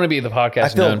 I don't want to be the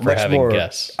podcast known for having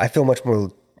guests. I feel much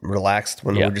more relaxed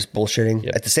when we're just bullshitting.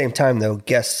 Yep. At the same time, though,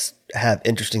 guests have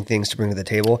interesting things to bring to the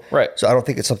table. Right. So I don't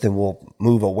think it's something we'll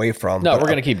move away from. No, we're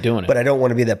going to keep doing it. But I don't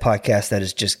want to be that podcast that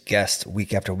is just guests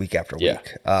week after week after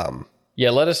week.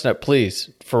 Let us know,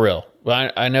 please, for real.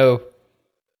 I know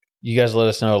you guys let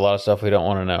us know a lot of stuff we don't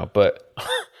want to know,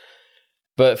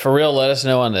 but for real, let us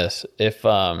know on this.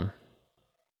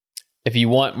 If you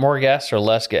want more guests or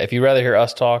less guests, if you'd rather hear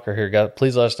us talk or hear guests,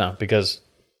 please let us know, because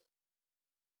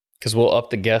we'll up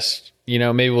the guests.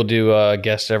 Maybe we'll do a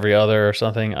guest every other or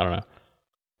something. I don't know.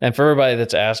 And for everybody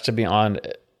that's asked to be on,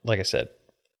 like I said,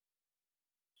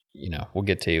 we'll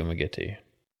get to you when we get to you.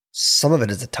 Some of it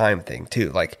is a time thing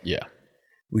too. Like,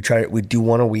 we do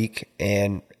one a week,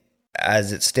 and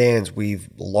as it stands, we've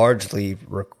largely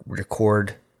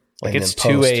record. Like it's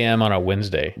 2 a.m. on a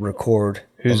Wednesday. Record.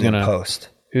 Who's going to post?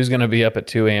 Who's going to be up at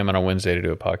 2 a.m. on a Wednesday to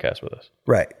do a podcast with us?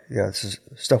 Right. Yeah, this is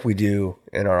stuff we do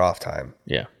in our off time.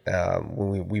 Yeah.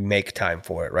 When we make time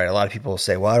for it, right? A lot of people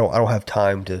say, well, I don't have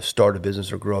time to start a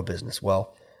business or grow a business.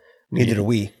 Well, neither do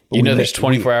we. There's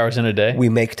 24 hours in a day? We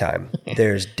make time.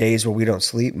 There's days where we don't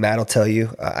sleep. Matt will tell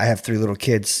you, I have 3 little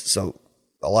kids. So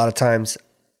a lot of times,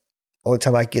 only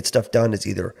time I get stuff done is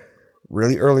either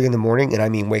really early in the morning, and I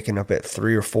mean waking up at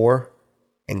 3 or 4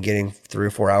 and getting 3 or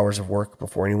 4 hours of work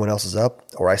before anyone else is up,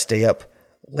 or I stay up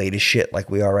late as shit like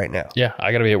we are right now. Yeah,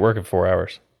 I got to be at work in 4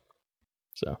 hours.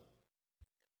 So,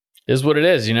 it is what it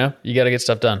is, you know? You got to get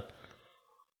stuff done.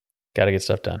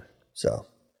 So,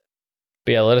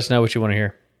 but yeah, let us know what you want to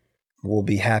hear. We'll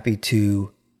be happy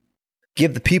to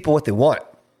give the people what they want.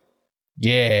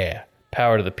 Yeah,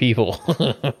 power to the people.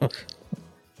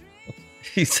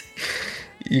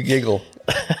 You giggle.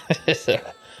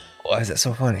 Why is that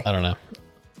so funny? I don't know.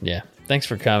 Yeah. Thanks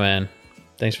for coming.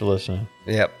 Thanks for listening.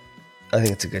 Yep. I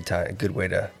think it's a good time, a good way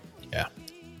to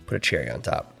put a cherry on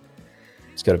top.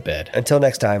 Let's go to bed. Until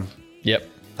next time. Yep.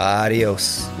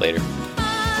 Adios. Later.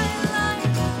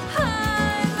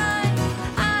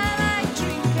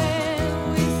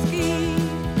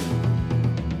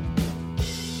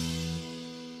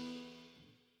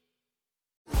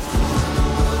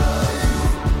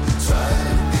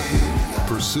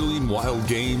 Pursuing wild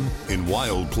game in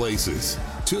wild places.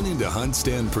 Tune in to Hunt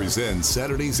Stand Presents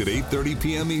Saturdays at 8:30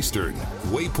 p.m. Eastern.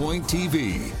 Waypoint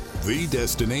TV, the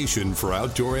destination for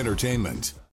outdoor entertainment.